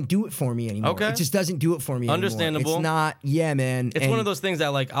it doesn't do it for me anymore. Okay. It just doesn't do it for me Understandable. anymore. It's not, yeah, man. It's one of those things that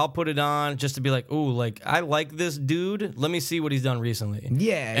like I'll put it on just to be like, ooh, like I like this dude. Let me see what he's done recently.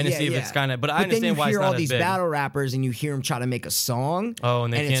 Yeah, and to yeah, see if yeah. it's kind of. But I then understand you why hear it's not all as these big. battle rappers and you hear them try to make a song. Oh,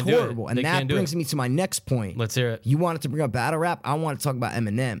 and they it's can't do it. horrible. And They that can't do brings it. me to my next point. Let's hear it. You wanted to bring up battle rap. I want to talk about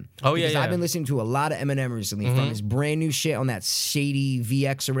Eminem. Oh, yeah, because yeah. I've been listening to a lot of Eminem recently from his brand new shit on that Shady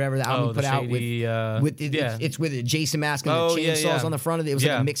VX or whatever the album he the put out Shady, with yeah. it's with a Jason Mask and Oh, the yeah, chainsaws yeah. on the front of it. It was like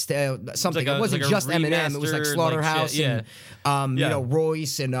Yeah. a mixed something. like a- It wasn't like a just Eminem. It was like remastered, like, Slaughterhouse shit, yeah. and Yeah.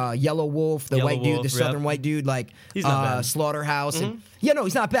 Royce and Yellow Wolf, the Yellow white dude, Wolf, the southern yep. white dude, like He's not bad. Slaughterhouse and yeah, no,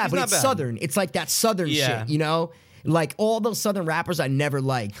 he's not bad, but not it's bad. southern. It's like that southern Yeah. shit, you know. Like all those southern rappers, I never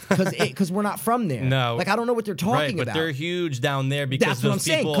liked because we're not from there. No. like I don't know what they're talking Right, but about. they're huge down there because That's what I'm those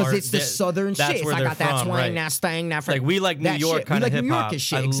saying people because are- it's the that- southern that's shit. It's where like they're got that from, twang, right. that stang, that Like we like New that York shit. kind We of like hip New hop. York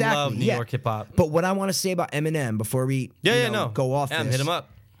shit. I Exactly. love New yeah. York hip hop. But what I want to say about Eminem before we go off this, hit him up.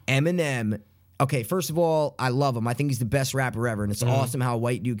 Eminem. Okay, first of all, I love him. I think he's the best rapper ever, and it's awesome how a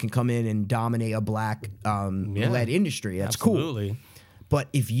white dude can come in and dominate a black led industry. That's cool. Absolutely. But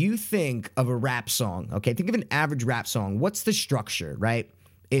if you think of a rap song, okay, think of an average rap song. What's the structure, right?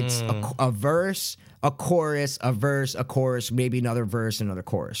 It's a verse, a chorus, a verse, a chorus, maybe another verse, another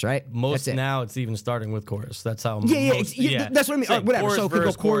chorus, right? Most That's it. now it's even starting with chorus. That's how. Yeah, most, that's what I mean. Same, Whatever. Chorus, So it could go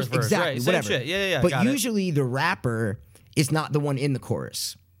verse, chorus, verse, exactly, right, whatever. Same shit. Yeah. But got it. usually the rapper is not the one in the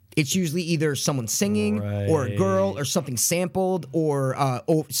chorus. It's usually either someone singing or a girl or something sampled or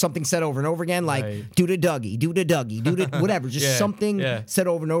something said over and over again, like Right. do the Dougie, do the Dougie, do the whatever. Just Yeah, something yeah. said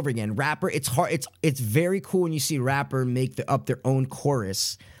over and over again. Rapper, it's hard. It's very cool when you see a rapper make up their own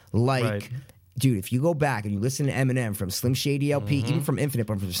chorus. Like, Right. dude, if you go back and you listen to Eminem from Slim Shady LP, Mm-hmm. even from Infinite,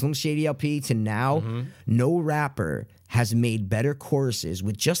 but from Slim Shady LP to now, no rapper has made better choruses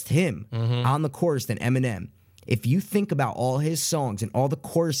with just him Mm-hmm. on the chorus than Eminem. If you think about all his songs and all the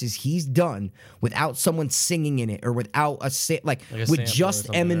choruses he's done without someone singing in it or without Like a with sample just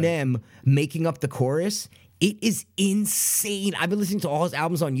or something, Eminem making up the chorus, it is insane. I've been listening to all his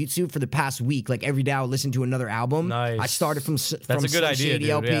albums on YouTube for the past week. Like every day, I'll listen to another album. Nice. I started from That's a good Slim idea, Shady dude,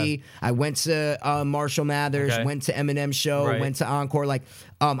 LP. yeah. I went to Marshall Mathers, Okay. went to Eminem show, Right. went to Encore. Like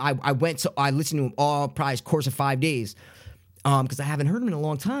I listened to him all probably course of 5 days. Because I haven't heard him in a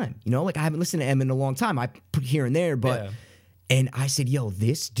long time. You know, like I haven't listened to him in a long time. I put here and there, but Yeah. and I said, yo,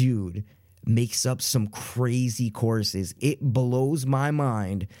 this dude makes up some crazy choruses. It blows my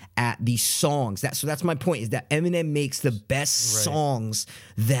mind at these songs. So that's my point, is that Eminem makes the best Right. songs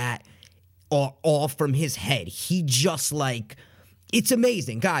that are all from his head. He just like, it's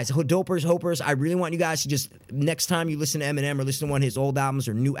amazing. Guys, Dopers, Hopers, I really want you guys to just, next time you listen to Eminem or listen to one of his old albums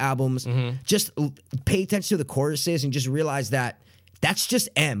or new albums, just pay attention to the choruses and just realize that that's just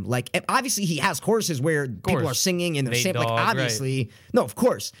M. Like, obviously he has choruses where people are singing and they're Nate saying, like, Dogg, right. obviously, no, of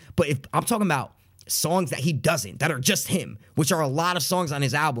course. But if I'm talking about songs that he doesn't, that are just him, which are a lot of songs on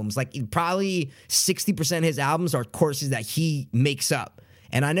his albums, like probably 60% of his albums are choruses that he makes up.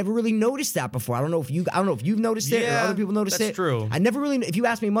 And I never really noticed that before. I don't know if you've noticed it or Yeah, other people noticed that's it. true. I never really. If you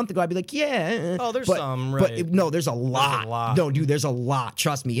asked me a month ago, I'd be like, yeah. Oh, there's but, some, But right. no, there's a lot. lot. No, dude, there's a lot.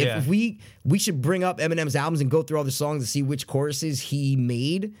 Trust me. Yeah. If we should bring up Eminem's albums and go through all the songs and see which choruses he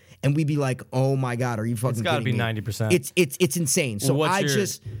made, and we'd be like, oh my god, are you fucking? It's gotta kidding be me? 90%. It's insane. So What's I your-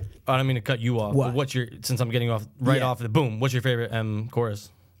 just. I don't mean to cut you off. What? But what's your, since I'm getting off right Yeah. off the boom, what's your favorite chorus?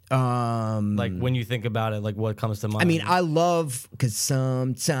 Like when you think about it, like what comes to mind? I mean, I love, because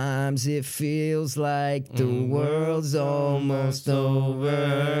sometimes it feels like the world's almost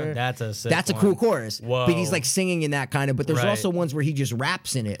over. That's a sick That's a one. cool chorus. Whoa. But he's like singing in that kind of, but there's Right. also ones where he just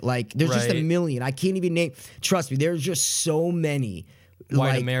raps in it. Like there's just a Right. million. I can't even name, trust me, there's just so many White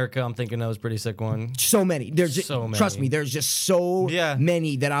like, America, I'm thinking that was a pretty sick one. so many. There's just, So trust many. me, there's just so Yeah.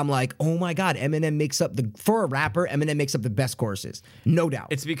 many that I'm like, oh my god, Eminem makes up for a rapper. Eminem makes up the best choruses, no doubt.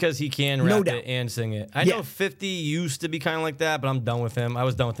 It's because he can No rap doubt. it and sing it. I Yeah. know 50 used to be kind of like that, but I'm done with him. I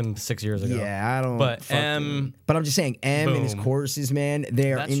was done with him 6 years ago. yeah, I don't. But fucking- but I'm just saying, and his boom. choruses, man,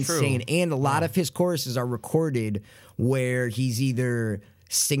 they are That's insane. true. And a lot of his choruses are recorded where he's either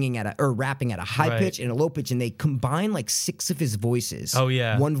singing or rapping at a high Right. pitch and a low pitch, and they combine like 6 of his voices. Oh,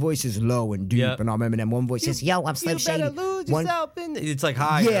 yeah. One voice is low and deep, Yep. and I'm Eminem. One voice is, yo, I'm Slim You better Shady. lose One- yourself in it's like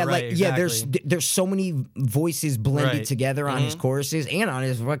high. Yeah, right, like yeah. exactly. There's so many voices blended Right. together on his choruses and on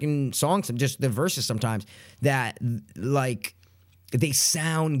his fucking songs, just the verses sometimes that like they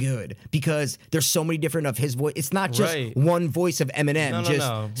sound good because there's so many different of his voice. It's not just Right. one voice of Eminem. No, just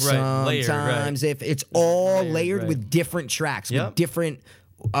no. Right. Layered, sometimes right. if it's all Layered, layered right. with different tracks, Yep. with different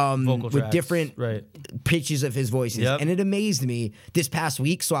Vocal with tracks, different right. pitches of his voices. Yep. And it amazed me this past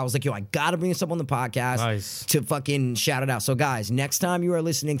week. So I was like, yo, I gotta bring this up on the podcast Nice. to fucking shout it out. So guys, next time you are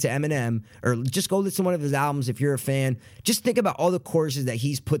listening to Eminem, or just go listen to one of his albums if you're a fan, just think about all the choruses that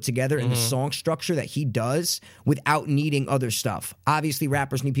he's put together and the Mm-hmm. song structure that he does without needing other stuff. Obviously,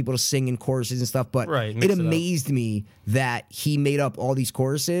 rappers need people to sing in choruses and stuff, but Right, it mix it up. amazed me that he made up all these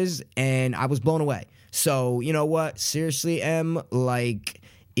choruses and I was blown away. So, you know what? Seriously, like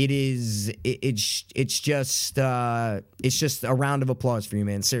it's just a round of applause for you,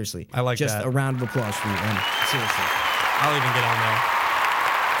 man. Seriously. I like just that. a round of applause for you, man. Seriously. I'll even get on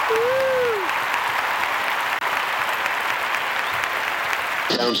there.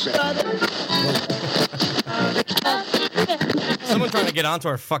 Someone trying to get onto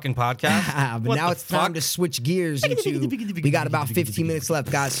our fucking podcast. But What now the it's time fuck? to switch gears into. We got about 15 minutes left,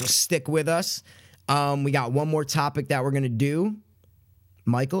 guys, so stick with us. We got one more topic that we're gonna do.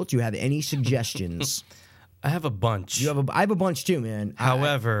 Michael, do you have any suggestions? I have a bunch. I have a bunch too, man.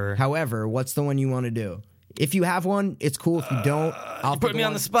 However, what's the one you want to do? If you have one, it's cool. If you don't, I'll Put pick me on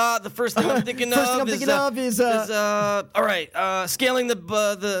one. the spot. The first thing I'm thinking First thing I'm thinking of is, all right. Scaling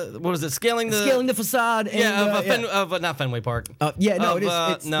the what is it? Scaling the facade. And, yeah of not Fenway Park. yeah, no, Of, it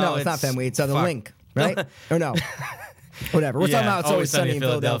is. It's, no, it's not Fenway. It's the fuck. Link, right? Or no? Whatever. We're talking about It's Always Sunny in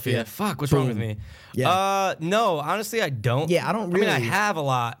Philadelphia. Fuck, what's wrong with me? Yeah. No, honestly, I don't. Yeah, I don't I mean, I really. have a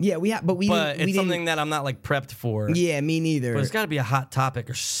lot. Yeah, we have, but we but didn't. it's something that I'm not like prepped for. Yeah, me neither. But it's got to be a hot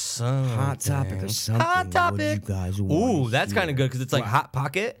topic or something. Hot topic or something. Hot What topic. do you guys want Ooh, to that's hear? kind of good because it's like hot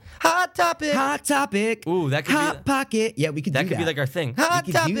pocket. Hot topic. Hot topic. Ooh, that could be hot pocket. Yeah, we could that do could that. be like our thing. we Hot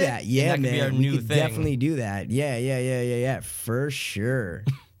could topic. do that. And Yeah, that could man. be our we new could thing. definitely do that. Yeah, for sure.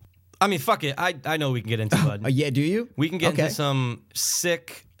 I mean, fuck it. I know we can get into bud. Yeah, do you? We can get Okay. into some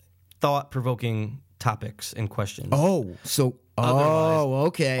sick, thought-provoking topics and questions. Oh, so Otherwise,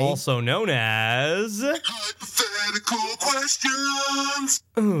 okay. Also known as Hypothetical questions.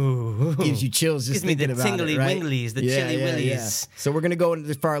 Ooh. Gives you chills just Gives me the thinking about tingly it, right? winglies, the chilly willies. So we're gonna go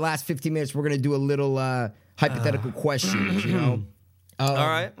into for our last 15 minutes. We're gonna do a little hypothetical questions. You know. All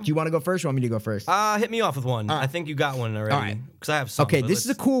right. Do you want to go first? Or want me to go first? Hit me off with one. I think you got one already. All right. Because I have some. Okay, but this is a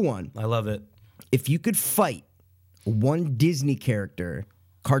let's- cool one. I love it. If you could fight one Disney character,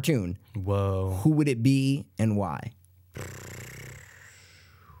 cartoon, Whoa. who would it be and why?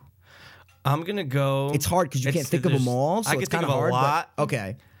 I'm gonna go. It's hard because you can't think of them all. So I can it's think kind of a hard. lot. But,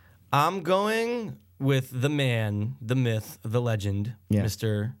 okay. I'm going with the man, the myth, the legend, Yeah.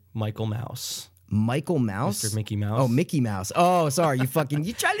 Mr. Michael Mouse. Michael Mouse? Mr. Mickey Mouse. Oh, Mickey Mouse. Oh, sorry. You trying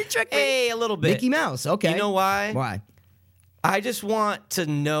to trick me? Hey, a little bit. Mickey Mouse. Okay. You know why? Why? I just want to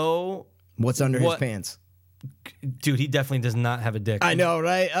know, What's under his What- pants? dude. He definitely does not have a dick. I know,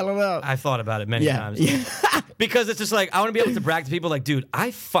 right? I don't know. I've thought about it many yeah. times. Yeah. Because it's just like I want to be able to brag to people like, dude,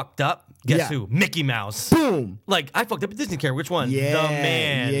 I fucked up. Guess Yeah. who? Mickey Mouse. Boom. Like I fucked up a Disney character. Which one? Yeah, The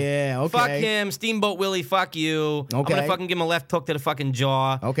man. yeah, okay. Fuck him, Steamboat Willie. Fuck you. I'm Okay. gonna fucking give him a left hook to the fucking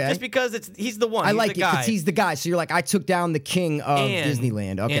jaw. Okay. Just because he's the one. I He's like the it guy. because he's the guy. So you're like, I took down the king of And-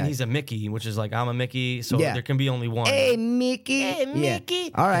 Disneyland. Okay. And he's a Mickey, which is like I'm a Mickey, so Yeah. there can be only one. Hey, Mickey. Hey, Yeah.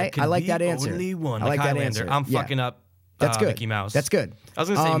 Mickey. All There right. can I like be that answer. Only one. I like that Highlander. answer. I'm Yeah. fucking up. That's good. Mickey Mouse. That's good. I was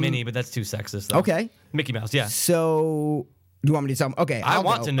gonna say Minnie, but that's too sexist. Though. Okay. Mickey Mouse. Yeah. So, do you want me to tell him? Okay. I I'll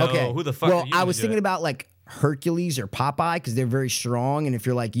want go. to know okay. who the fuck Well, are you I to was do thinking it? about like Hercules or Popeye because they're very strong. And if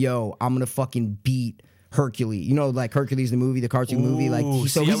you're like, yo, I'm going to fucking beat Hercules. You know, like Hercules, the movie, the cartoon movie. Like, Ooh,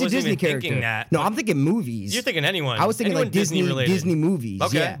 so see, I he's a wasn't Disney even character. thinking that. No, I'm thinking movies. You're thinking anyone. I was thinking Anyone like Disney related. movies.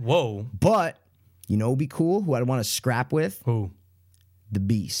 Okay. Yeah. Whoa. But, you know, who would be cool? Who I'd want to scrap with? Who? The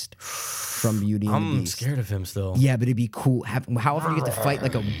Beast from Beauty and the I'm Beast. scared of him still. Yeah, but it'd be cool. How often do you get to fight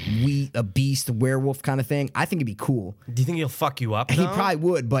like a beast, werewolf kind of thing? I think it'd be cool. Do you think he'll fuck you up? He though? probably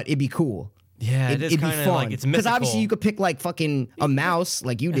would, but it'd be cool. Yeah, it is it'd be kinda fun. like it's Because obviously mythical. you could pick like fucking a mouse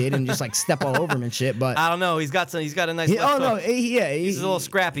like you did and just like step all over him and shit. But I don't know. He's got a nice. oh left no, hook. he's a little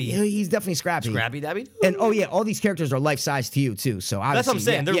scrappy. He's definitely scrappy. Scrappy Dabby. And oh yeah, all these characters are life size to you too. So That's what I'm obviously,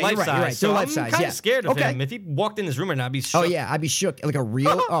 saying. yeah, They're yeah, life you're right, size. you're right. So They're I'm life size. kind yeah. of scared of Okay. him. If he walked in this room right now, I'd be shook. Oh yeah, I'd be shook like a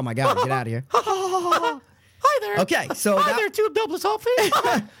real. Oh my god, get out of here. Hi there. Okay, so Hi that- there, tube dopeless whole face.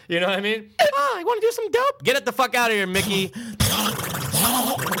 You know what I mean? I want to do some dope. Get it the fuck out of here, Mickey.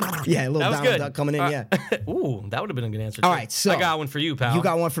 Yeah, a little That was Donald good. Duck coming in. Yeah. Ooh, that would have been a good answer. All too. right, so I got one for you, pal. You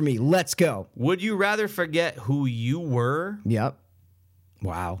got one for me. Let's go. Would you rather forget who you were? Yep.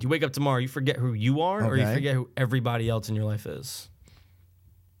 Wow. You wake up tomorrow, you forget who you are, or you Okay. forget who everybody else in your life is?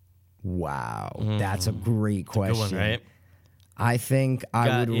 Wow. That's a great question. Good one, right? I think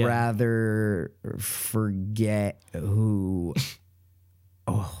I would yeah. rather forget who.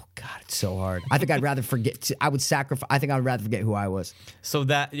 Oh God, it's so hard. I think I'd rather forget. I would sacrifice. I think I would rather forget who I was. So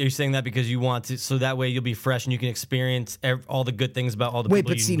that you're saying that because you want to, so that way you'll be fresh and you can experience all the good things about all the Wait, people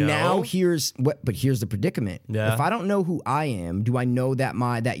but you see know. now here's what. But here's the predicament. Yeah. If I don't know who I am, do I know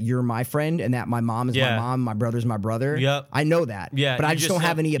that you're my friend and that my mom is Yeah. my mom, my brother's my brother? Yep. I know that. Yeah, But I you just don't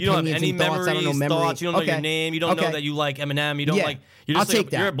have any you opinions don't have any and thoughts. I don't know memory. thoughts. You don't know your Okay. name. You don't know Okay. that you like Eminem. You don't Yeah. like. You're I'll just like,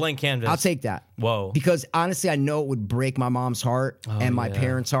 take that. You're a blank canvas. I'll take that. Whoa. Because honestly, I know it would break my mom's heart and my yeah.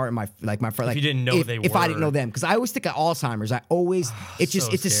 parents' heart and my friend. Like you didn't know they if I didn't were. know them, because I always think of Alzheimer's. I always it's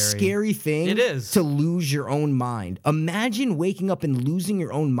so a scary. scary thing. It is. to lose your own mind. Imagine waking up and losing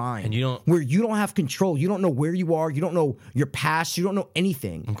your own mind, And you don't- where you don't have control. You don't know where you are. You don't know your past. You don't know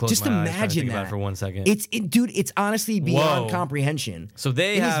anything. I'm closing Just my eyes trying to imagine think about that it for 1 second. Dude. It's honestly beyond Whoa. comprehension. So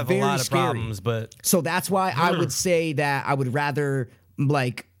they It is have a very lot of scary. problems, but So that's why I would say that I would rather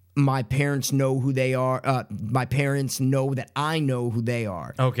like my parents know who they are. My parents know that I know who they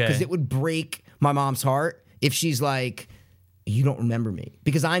are. Okay. Because it would break my mom's heart if she's like, you don't remember me.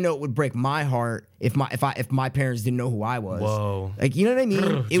 Because I know it would break my heart if my parents didn't know who I was. Whoa. Like, you know what I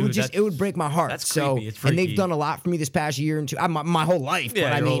mean? It would Dude, just that's- it would break my heart. that's So creepy. It's and they've freaky. done a lot for me this past year and two. My whole life. Yeah,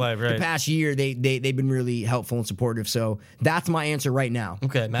 but I your mean, whole life, right. the past year they've been really helpful and supportive. So that's my answer right now.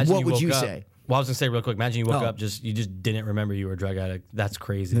 okay. Imagine what you would woke you up. say? Well, I was gonna say real quick. Imagine you woke Oh. up you just didn't remember you were a drug addict. That's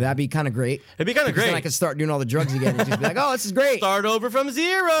crazy. That'd be kind of great. It'd be kinda Because Then great. I could start doing all the drugs again and just be like, oh, this is great. Start over from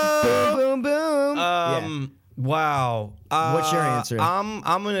zero. Boom, boom, boom. Yeah. Wow. What's your answer? I'm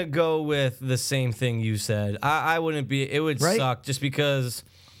gonna go with the same thing you said. I wouldn't be. It would Right? suck just because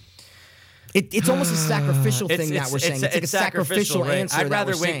It's almost a sacrificial thing that we're saying. It's like a sacrificial right? answer. I'd that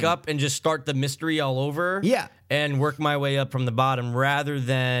rather we're wake saying. up and just start the mystery all over. Yeah. And work my way up from the bottom rather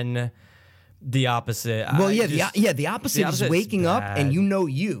than the opposite. Well, I yeah, just- the opposite is opposite's waking up bad. and you know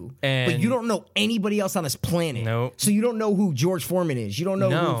you, but And- you don't know anybody else on this planet. Nope. So you don't know who George Foreman is. You don't know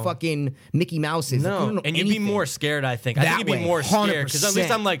No. who fucking Mickey Mouse is. Like, you don't No, know and you'd be anything. more scared. I think. I think That you'd be way, more scared because at least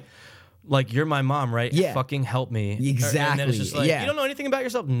 100%. I'm like you're my mom, right? Yeah. Fucking help me. And then Exactly, it's just like yeah. you don't know anything about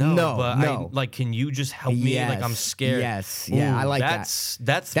yourself. No, No, but no. can you just help me? Like I'm Yes, scared. yes, yeah, I like that.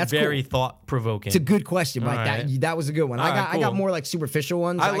 That's That's very cool. thought provoking. It's a good question, Mike. All right. That was a good one. All I right, got cool. more like superficial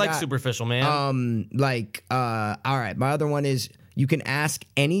ones. I like got, superficial, man. All right. My other one is you can ask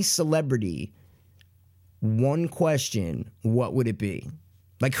any celebrity one question. What would it be?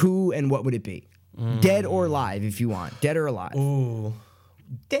 Like who and what would it be? Dead or alive, if you want. Dead or alive. Ooh.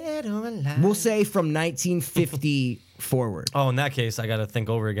 Dead or alive. We'll say from 1950 forward. Oh, in that case, I got to think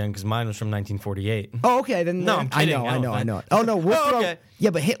over again because mine was from 1948. Oh, okay. Then No, I'm kidding. I know. I don't Oh no, we'll Oh, throw. okay. Yeah,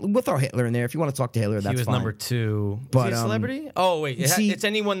 but we'll throw Hitler in there if you want to talk to Hitler. That's He was fine. number 2. But, Is he a celebrity? Oh wait, see, it's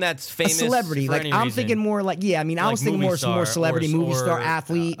anyone that's A famous. celebrity, for like any I'm reason. thinking more like I Like was thinking movie more star celebrity, or- movie star, or,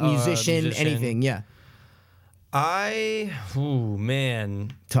 athlete, musician, musician. anything. Yeah,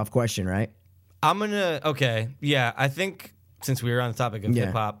 Man. tough question, right? I think since we were on the topic of Yeah.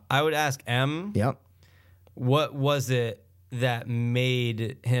 hip hop, I would ask M, Yep. what was it that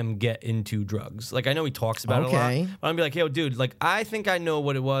made him get into drugs? Like I know he talks about it a Okay. lot, but I'm be like, yo, dude, like I think I know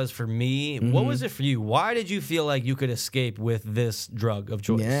what it was for me. What was it for you? Why did you feel like you could escape with this drug of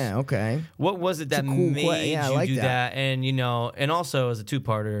choice? Yeah. Okay. What was it that a cool made yeah, I you like do that. that? And and also as a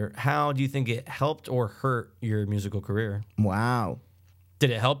two-parter, how do you think it helped or hurt your musical career? Wow. Did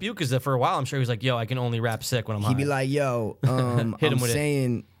it help you? Because for a while, I'm sure he was like, "Yo, I can only rap sick when I'm high." He'd be like, "Yo, Hit I'm him with it.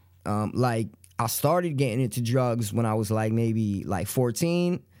 saying, like I started getting into drugs when I was like maybe like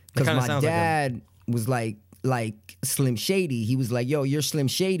 14 because kinda my sounds like him. dad was like Slim Shady. He was like, "Yo, you're Slim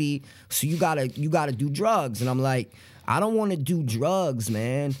Shady, so you gotta do drugs." And I'm like, "I don't want to do drugs,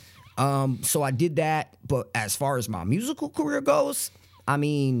 man." So I did that. But as far as my musical career goes, I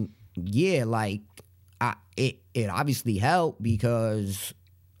mean, yeah, like it obviously helped because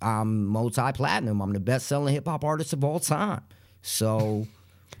I'm multi-platinum. I'm the best-selling hip-hop artist of all time. So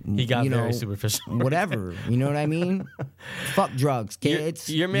He got you know, very superficial. whatever. You know what I mean? Fuck drugs, kids.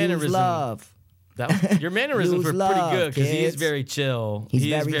 your Use mannerism- love. Your mannerisms Use were love, pretty good because he is kids. very chill. He's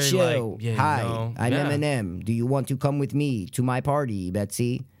He is very chill. Like, yeah, Hi, you know, I'm yeah. Eminem. Do you want to come with me to my party,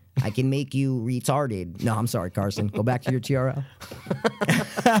 Betsy? I can make you retarded. No, I'm sorry, Carson. Go back to your TRL.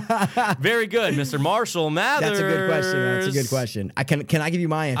 Very good, Mr. Marshall Mathers. That's a good question. That's a good question. Can I give you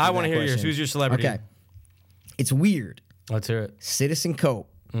my answer? I want want to hear yours. Who's your celebrity? Okay. It's weird. Let's hear it. Citizen Cope.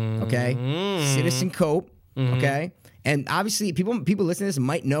 Okay. Mm-hmm. Citizen Cope. Okay. And obviously, people listening to this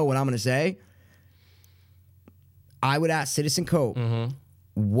might know what I'm going to say. I would ask Citizen Cope, Mm-hmm.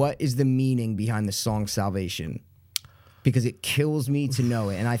 what is the meaning behind the song Salvation? Because it kills me to know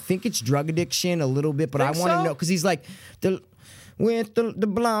it. And I think it's drug addiction a little bit, but I Think want to so? know, because he's like, with the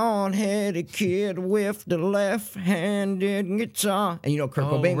blonde-headed kid with the left-handed guitar. And you know, Kurt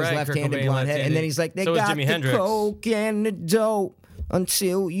Cobain was right, Kurt left-handed, Cobain, blonde-headed. And then left-handed. he's like, they So was got Jimi the Hendrix. coke and the dope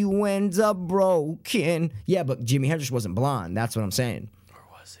until you end up broken. Yeah, but Jimi Hendrix wasn't blonde. That's what I'm saying. Or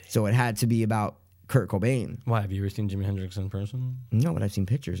was he? So it had to be about Kurt Cobain. Why, have you ever seen Jimi Hendrix in person? No, but I've seen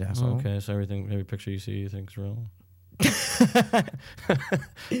pictures, asshole. Okay, so every picture you see you think's real.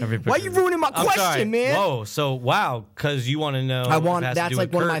 Why you ruining my I'm question, sorry. man? Whoa, so wow, because you want to know. I if it want. has to That's do like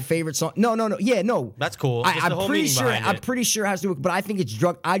with one of Kurt. my favorite songs. No. Yeah, no. That's cool. Just the I'm whole pretty meaning sure. behind I'm it. pretty sure it has to do with. But I think it's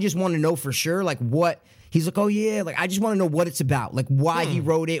drug. I just want to know for sure, like what he's like. Oh yeah, like I just want to know what it's about, like why he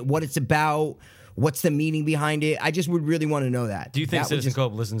wrote it, what it's about, what's the meaning behind it. I just would really want to know that. Do you think That would Citizen just-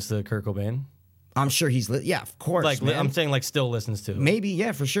 Cope listens to Kurt Cobain? I'm sure he's. Yeah, of course. Like, man. I'm saying, like, still listens to. Maybe.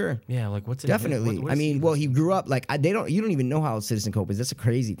 Yeah, for sure. Yeah, like, what's it? Definitely. what I is mean, well, he grew up like they don't. You don't even know how old Citizen Cope is. That's a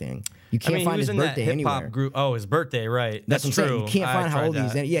crazy thing. You I can't mean, he find was his in birthday that hip-hop anywhere. group. Oh, his birthday, right? That's what I'm true. saying. You can't I find how tried old he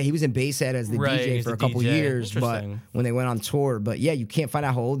is. that. Yeah, he was in Basshead as the Right, DJ he's for the a couple DJ. years, but Interesting. when they went on tour. But yeah, you can't find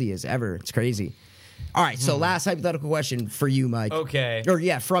out how old he is ever. It's crazy. All right, so last hypothetical question for you, Mike. Okay. Or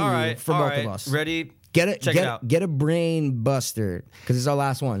yeah, from All you, right, for all both right. of us. Ready? Check it out. Get a brain buster because it's our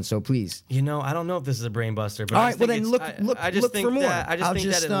last one. So please. You know, I don't know if this is a brain buster, but All I right, just well think then it's- look I just look think for more. That, I just I'll think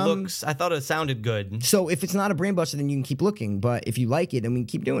that it looks. I thought it sounded good. So if it's not a brain buster, then you can keep looking. But if you like it, then we can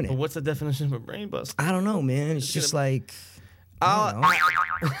keep doing But it. what's the definition of a brain buster? I don't know, man. It's just like. I'll-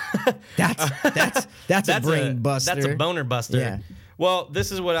 That's a brain buster. That's a boner buster. Yeah. Well,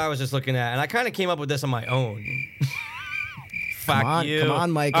 this is what I was just looking at, and I kind of came up with this on my own. Fuck on, you. come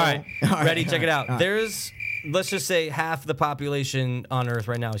on, Michael. All right, All right, ready? Check it out. all right. There's, let's just say, half the population on Earth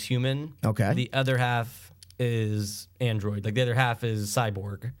right now is human. Okay. The other half is android. Like the other half is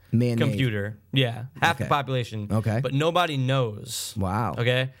cyborg. Man-made. Computer. Yeah, half the Okay. population. Okay. But nobody knows. Wow.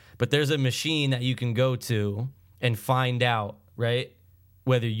 Okay. But there's a machine that you can go to and find out, right,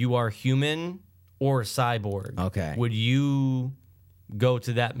 whether you are human or cyborg. Okay. Would you go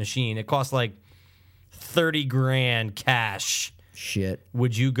to that machine? It costs like 30 grand cash. Shit.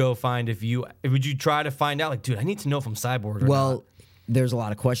 Would you go find would you try to find out, like, dude, I need to know if I'm cyborg or Well, not? there's a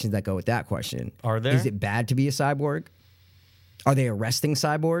lot of questions that go with that question. Are there? Is it bad to be a cyborg? Are they arresting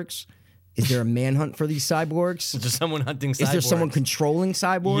cyborgs? Is there a manhunt for these cyborgs? Just someone hunting cyborgs. Is there someone controlling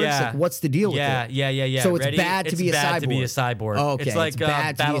cyborgs? Yeah. Like, what's the deal with Yeah, it? yeah. So it's Ready? bad to be a bad to be a cyborg. cyborg. Oh, okay, It's like it's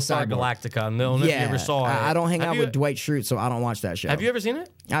bad to be a Battlestar cyborg. Galactica. No, if you ever saw it. I don't hang Have out you- with Dwight Schrute, so I don't watch that show. Have you ever seen it?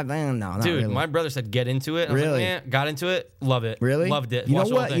 No, not Dude, really. my brother said get into it. I was Really? like, man, got into it. Love it. Really? Loved it. You know Watched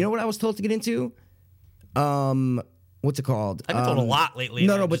the whole what? thing. You know what I was told to get into? What's it called? I've been told a lot lately.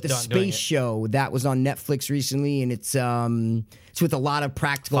 No, and no, I'm but the just done doing space it. show that was on Netflix recently, and it's with a lot of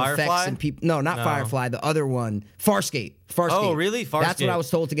practical Firefly? effects and people. No, not Firefly. The other one, Farscape. Oh, really? That's what Farscape. I was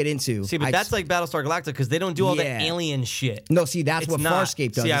told to get into. See, but that's like Battlestar Galactica because they don't do all Yeah. that alien shit. No, see, that's It's what not.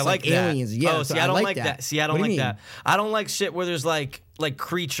 Farscape does. See, I It's like that. aliens. Yeah, Oh, so see, I don't like that. that. See, I don't What do like you mean? that. I don't like shit where there's like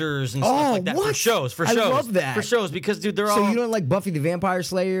creatures and Oh, stuff like that for what? shows. For I shows. love that. For shows because dude, they're So all. you don't like Buffy the Vampire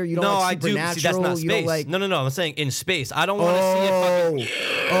Slayer? You don't no, I like do. Supernatural? See, that's not You don't space. like No. I'm saying in space. I don't want to see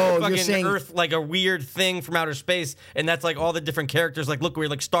a fucking you're saying Earth like a weird thing from outer space, and that's like all the different characters. Like look weird,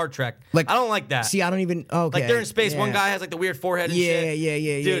 like Star Trek. Like I don't like that. See, I don't even. Okay, Like they're in space. yeah. One guy has like the weird forehead and Yeah, shit.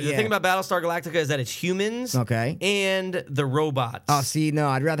 yeah. Dude, the yeah. thing about Battlestar Galactica is that it's humans. Okay. And the robots. Oh, see, no,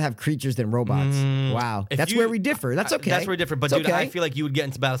 I'd rather have creatures than robots. Wow, If that's you- where we differ. That's okay. That's where we differ. But It's dude, I okay. feel like you would get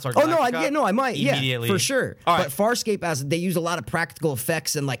into Battlestar Oh Galactica. no, I might, yeah, immediately for sure. All right. But Farscape, as they use a lot of practical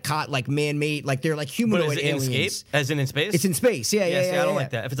effects and like man-made, like they're like But humanoid is it in aliens. space? As in space? It's in space, yeah. See, I don't yeah. like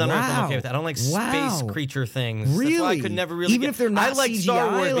that. If it's on Earth, I'm okay with that. I don't like space creature things. That's why I Really? could never really. Even get, if they're not I like Star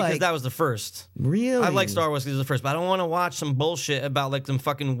CGI, Wars because like- that was the first. Really, I like Star Wars because it was the first, but I don't want to watch some bullshit about like some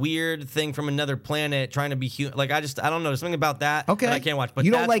fucking weird thing from another planet trying to be human. Like I don't know. There's something about that Okay, that I can't watch. But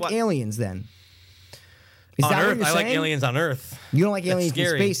you don't that's like what, aliens then? Is on that Earth. what you're I saying? like aliens on Earth. You don't like That's aliens in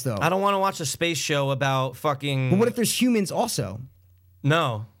scary. space though. I don't want to watch a space show about fucking. But what if there's humans also?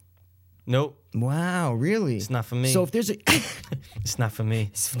 No. Nope. Wow, really? It's not for me. So if there's a, It's not for me.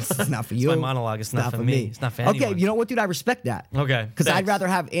 it's not for you. my monologue. It's not for me. It's not for anyone. Okay, you know what, dude? I respect that. Okay, because I'd thanks. rather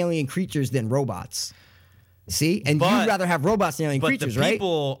have alien creatures than robots. See, and But- you'd rather have robots than alien But creatures, the right?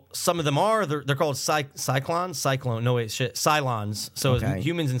 people, some of them are, they're called Cyclone. No, wait, shit. Cylons. So Okay. it's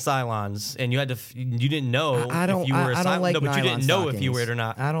humans and Cylons. And you had to, you didn't know I don't. if you were a I don't Cylon. like No, but you nylon didn't know if you stockings. were it or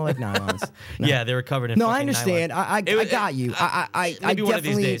not. I don't like nylons. Yeah, they were covered in No, fucking I understand. nylon. I got you. Maybe I one of these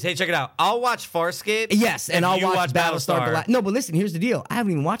definitely- days. Hey, check it out. I'll watch Farscape. Yes, and if I'll you watch Battlestar Galactica. No, but listen, here's the deal. I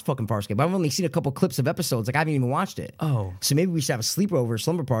haven't even watched fucking Farscape. I've only seen a couple clips of episodes. Like I haven't even watched it. Oh. So maybe we should have a sleepover,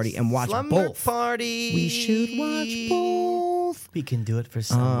 slumber party, and watch Slumber both. party. We should watch both. We can do it for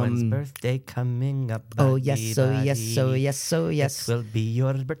someone's birthday coming up. Oh yes, so yes, so yes, so yes. It will be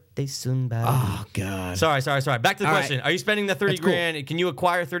your birthday soon, buddy. Oh god. Sorry. Back to the All question. right. Are you spending the 30 That's cool. grand? Can you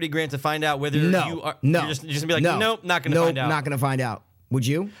acquire 30 grand to find out whether No, you are? no. You're just gonna be like, no. nope, not gonna find out. Not gonna find out. Would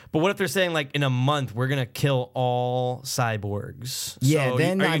you? But what if they're saying like in a month we're gonna kill all cyborgs? Yeah, so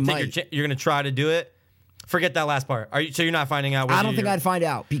then are I you gonna might. you're gonna try to do it? Forget that last part. So you're not finding out? Whether I don't think you're- I'd find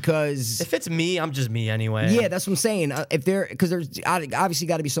out because. If it's me, I'm just me anyway. Yeah, that's what I'm saying. If there, because there's obviously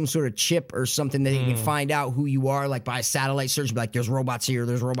got to be some sort of chip or something that you can find out who you are, like by a satellite search. Be like, there's robots here,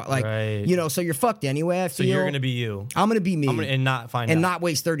 there's robot, like Right. you know. So you're fucked anyway. I So feel you're gonna be you. I'm gonna be me And not find out. and not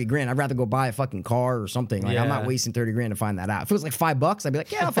waste 30 grand. I'd rather go buy a fucking car or something. Like I'm not Yeah. wasting 30 grand to find that out. If it was like $5, I'd be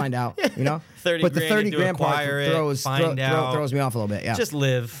like, yeah, I'll find out. You know, 30 but the grand 30 to grand part acquire it, throws find out. throws me off a little bit. Yeah, Just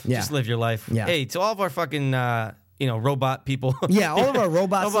live. Yeah. Just live your life. Yeah. Hey, to all of our fucking robot people. yeah. All of our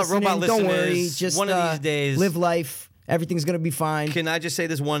robots, All of our robot listening, don't worry. listeners, Just one of these days- live life. Everything's gonna be fine. Can I just say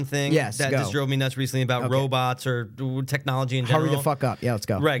this one thing? Yes, that go. just drove me nuts recently about Okay. robots or technology in general. Hurry the fuck up. Yeah, let's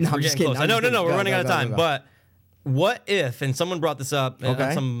go. Right, No, we're I'm just getting kidding. close. I'm No, just kidding. we're Go, running go, out of go, time. go. But what if, and someone brought this up Okay.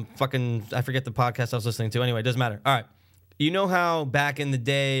 on some fucking, I forget the podcast I was listening to. Anyway, it doesn't matter. All right. You know how back in the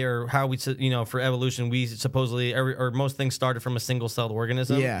day, or how we, for evolution, we supposedly, or most things started from a single-celled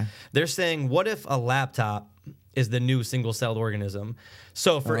organism? Yeah. They're saying, what if a laptop is the new single-celled organism?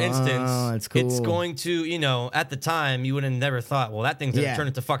 So, for instance, that's cool. it's going to, at the time, you would have never thought, well, that thing's going to Yeah. turn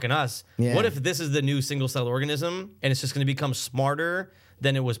into fucking us. Yeah. What if this is the new single-celled organism, and it's just going to become smarter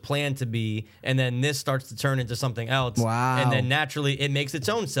than it was planned to be, and then this starts to turn into something else. Wow. And then naturally it makes its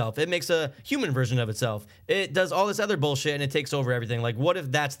own self. It makes a human version of itself. It does all this other bullshit and it takes over everything. Like, what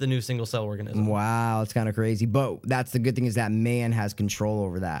if that's the new single cell organism? Wow, it's kind of crazy. But that's the good thing is that man has control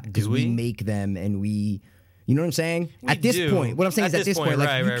over that because Do we we? make them and we. You know what I'm saying? At this do. point, what I'm saying is at this point, like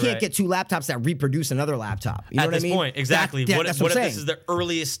right, you right, can't right. get two laptops that reproduce another laptop. You know At what I this mean? point, exactly. That's What what if I'm this saying. is the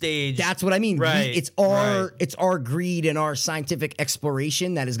earliest stage? That's what I mean. Right. It's our greed and our scientific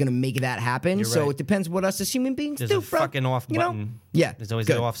exploration that is going to make that happen. You're So right. it depends what us as human beings There's do, a bro. fucking off You know? button. Yeah, There's always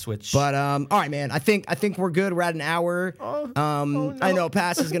good. an off switch. But all right, man. I think we're good. We're at an hour. I know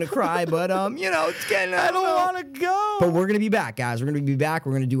Pass is gonna cry, but it's getting. I don't want to go. But we're gonna be back, guys. We're gonna be back.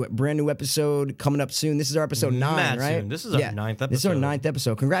 We're gonna do a brand new episode coming up soon. This is our episode 9, Mad right? soon. This is our 9th This is our episode. 9th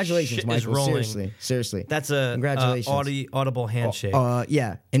episode. Congratulations, Shit is Michael. rolling. Seriously. That's a Congratulations. audible handshake.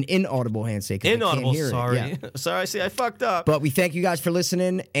 Yeah, an inaudible handshake. 'cause I can't Inaudible, hear it. sorry. Yeah. Sorry, see, I fucked up. But we thank you guys for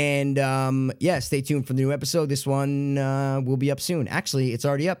listening, and stay tuned for the new episode. This one will be up soon. Actually, it's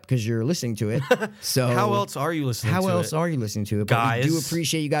already up because you're listening to it. So How else are you listening to it? How else are you listening to it? But we do Guys.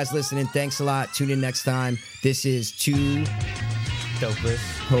 appreciate you guys listening. Thanks a lot. Tune in next time. This is Two Dopeless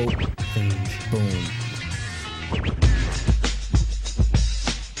Hope things. Boom.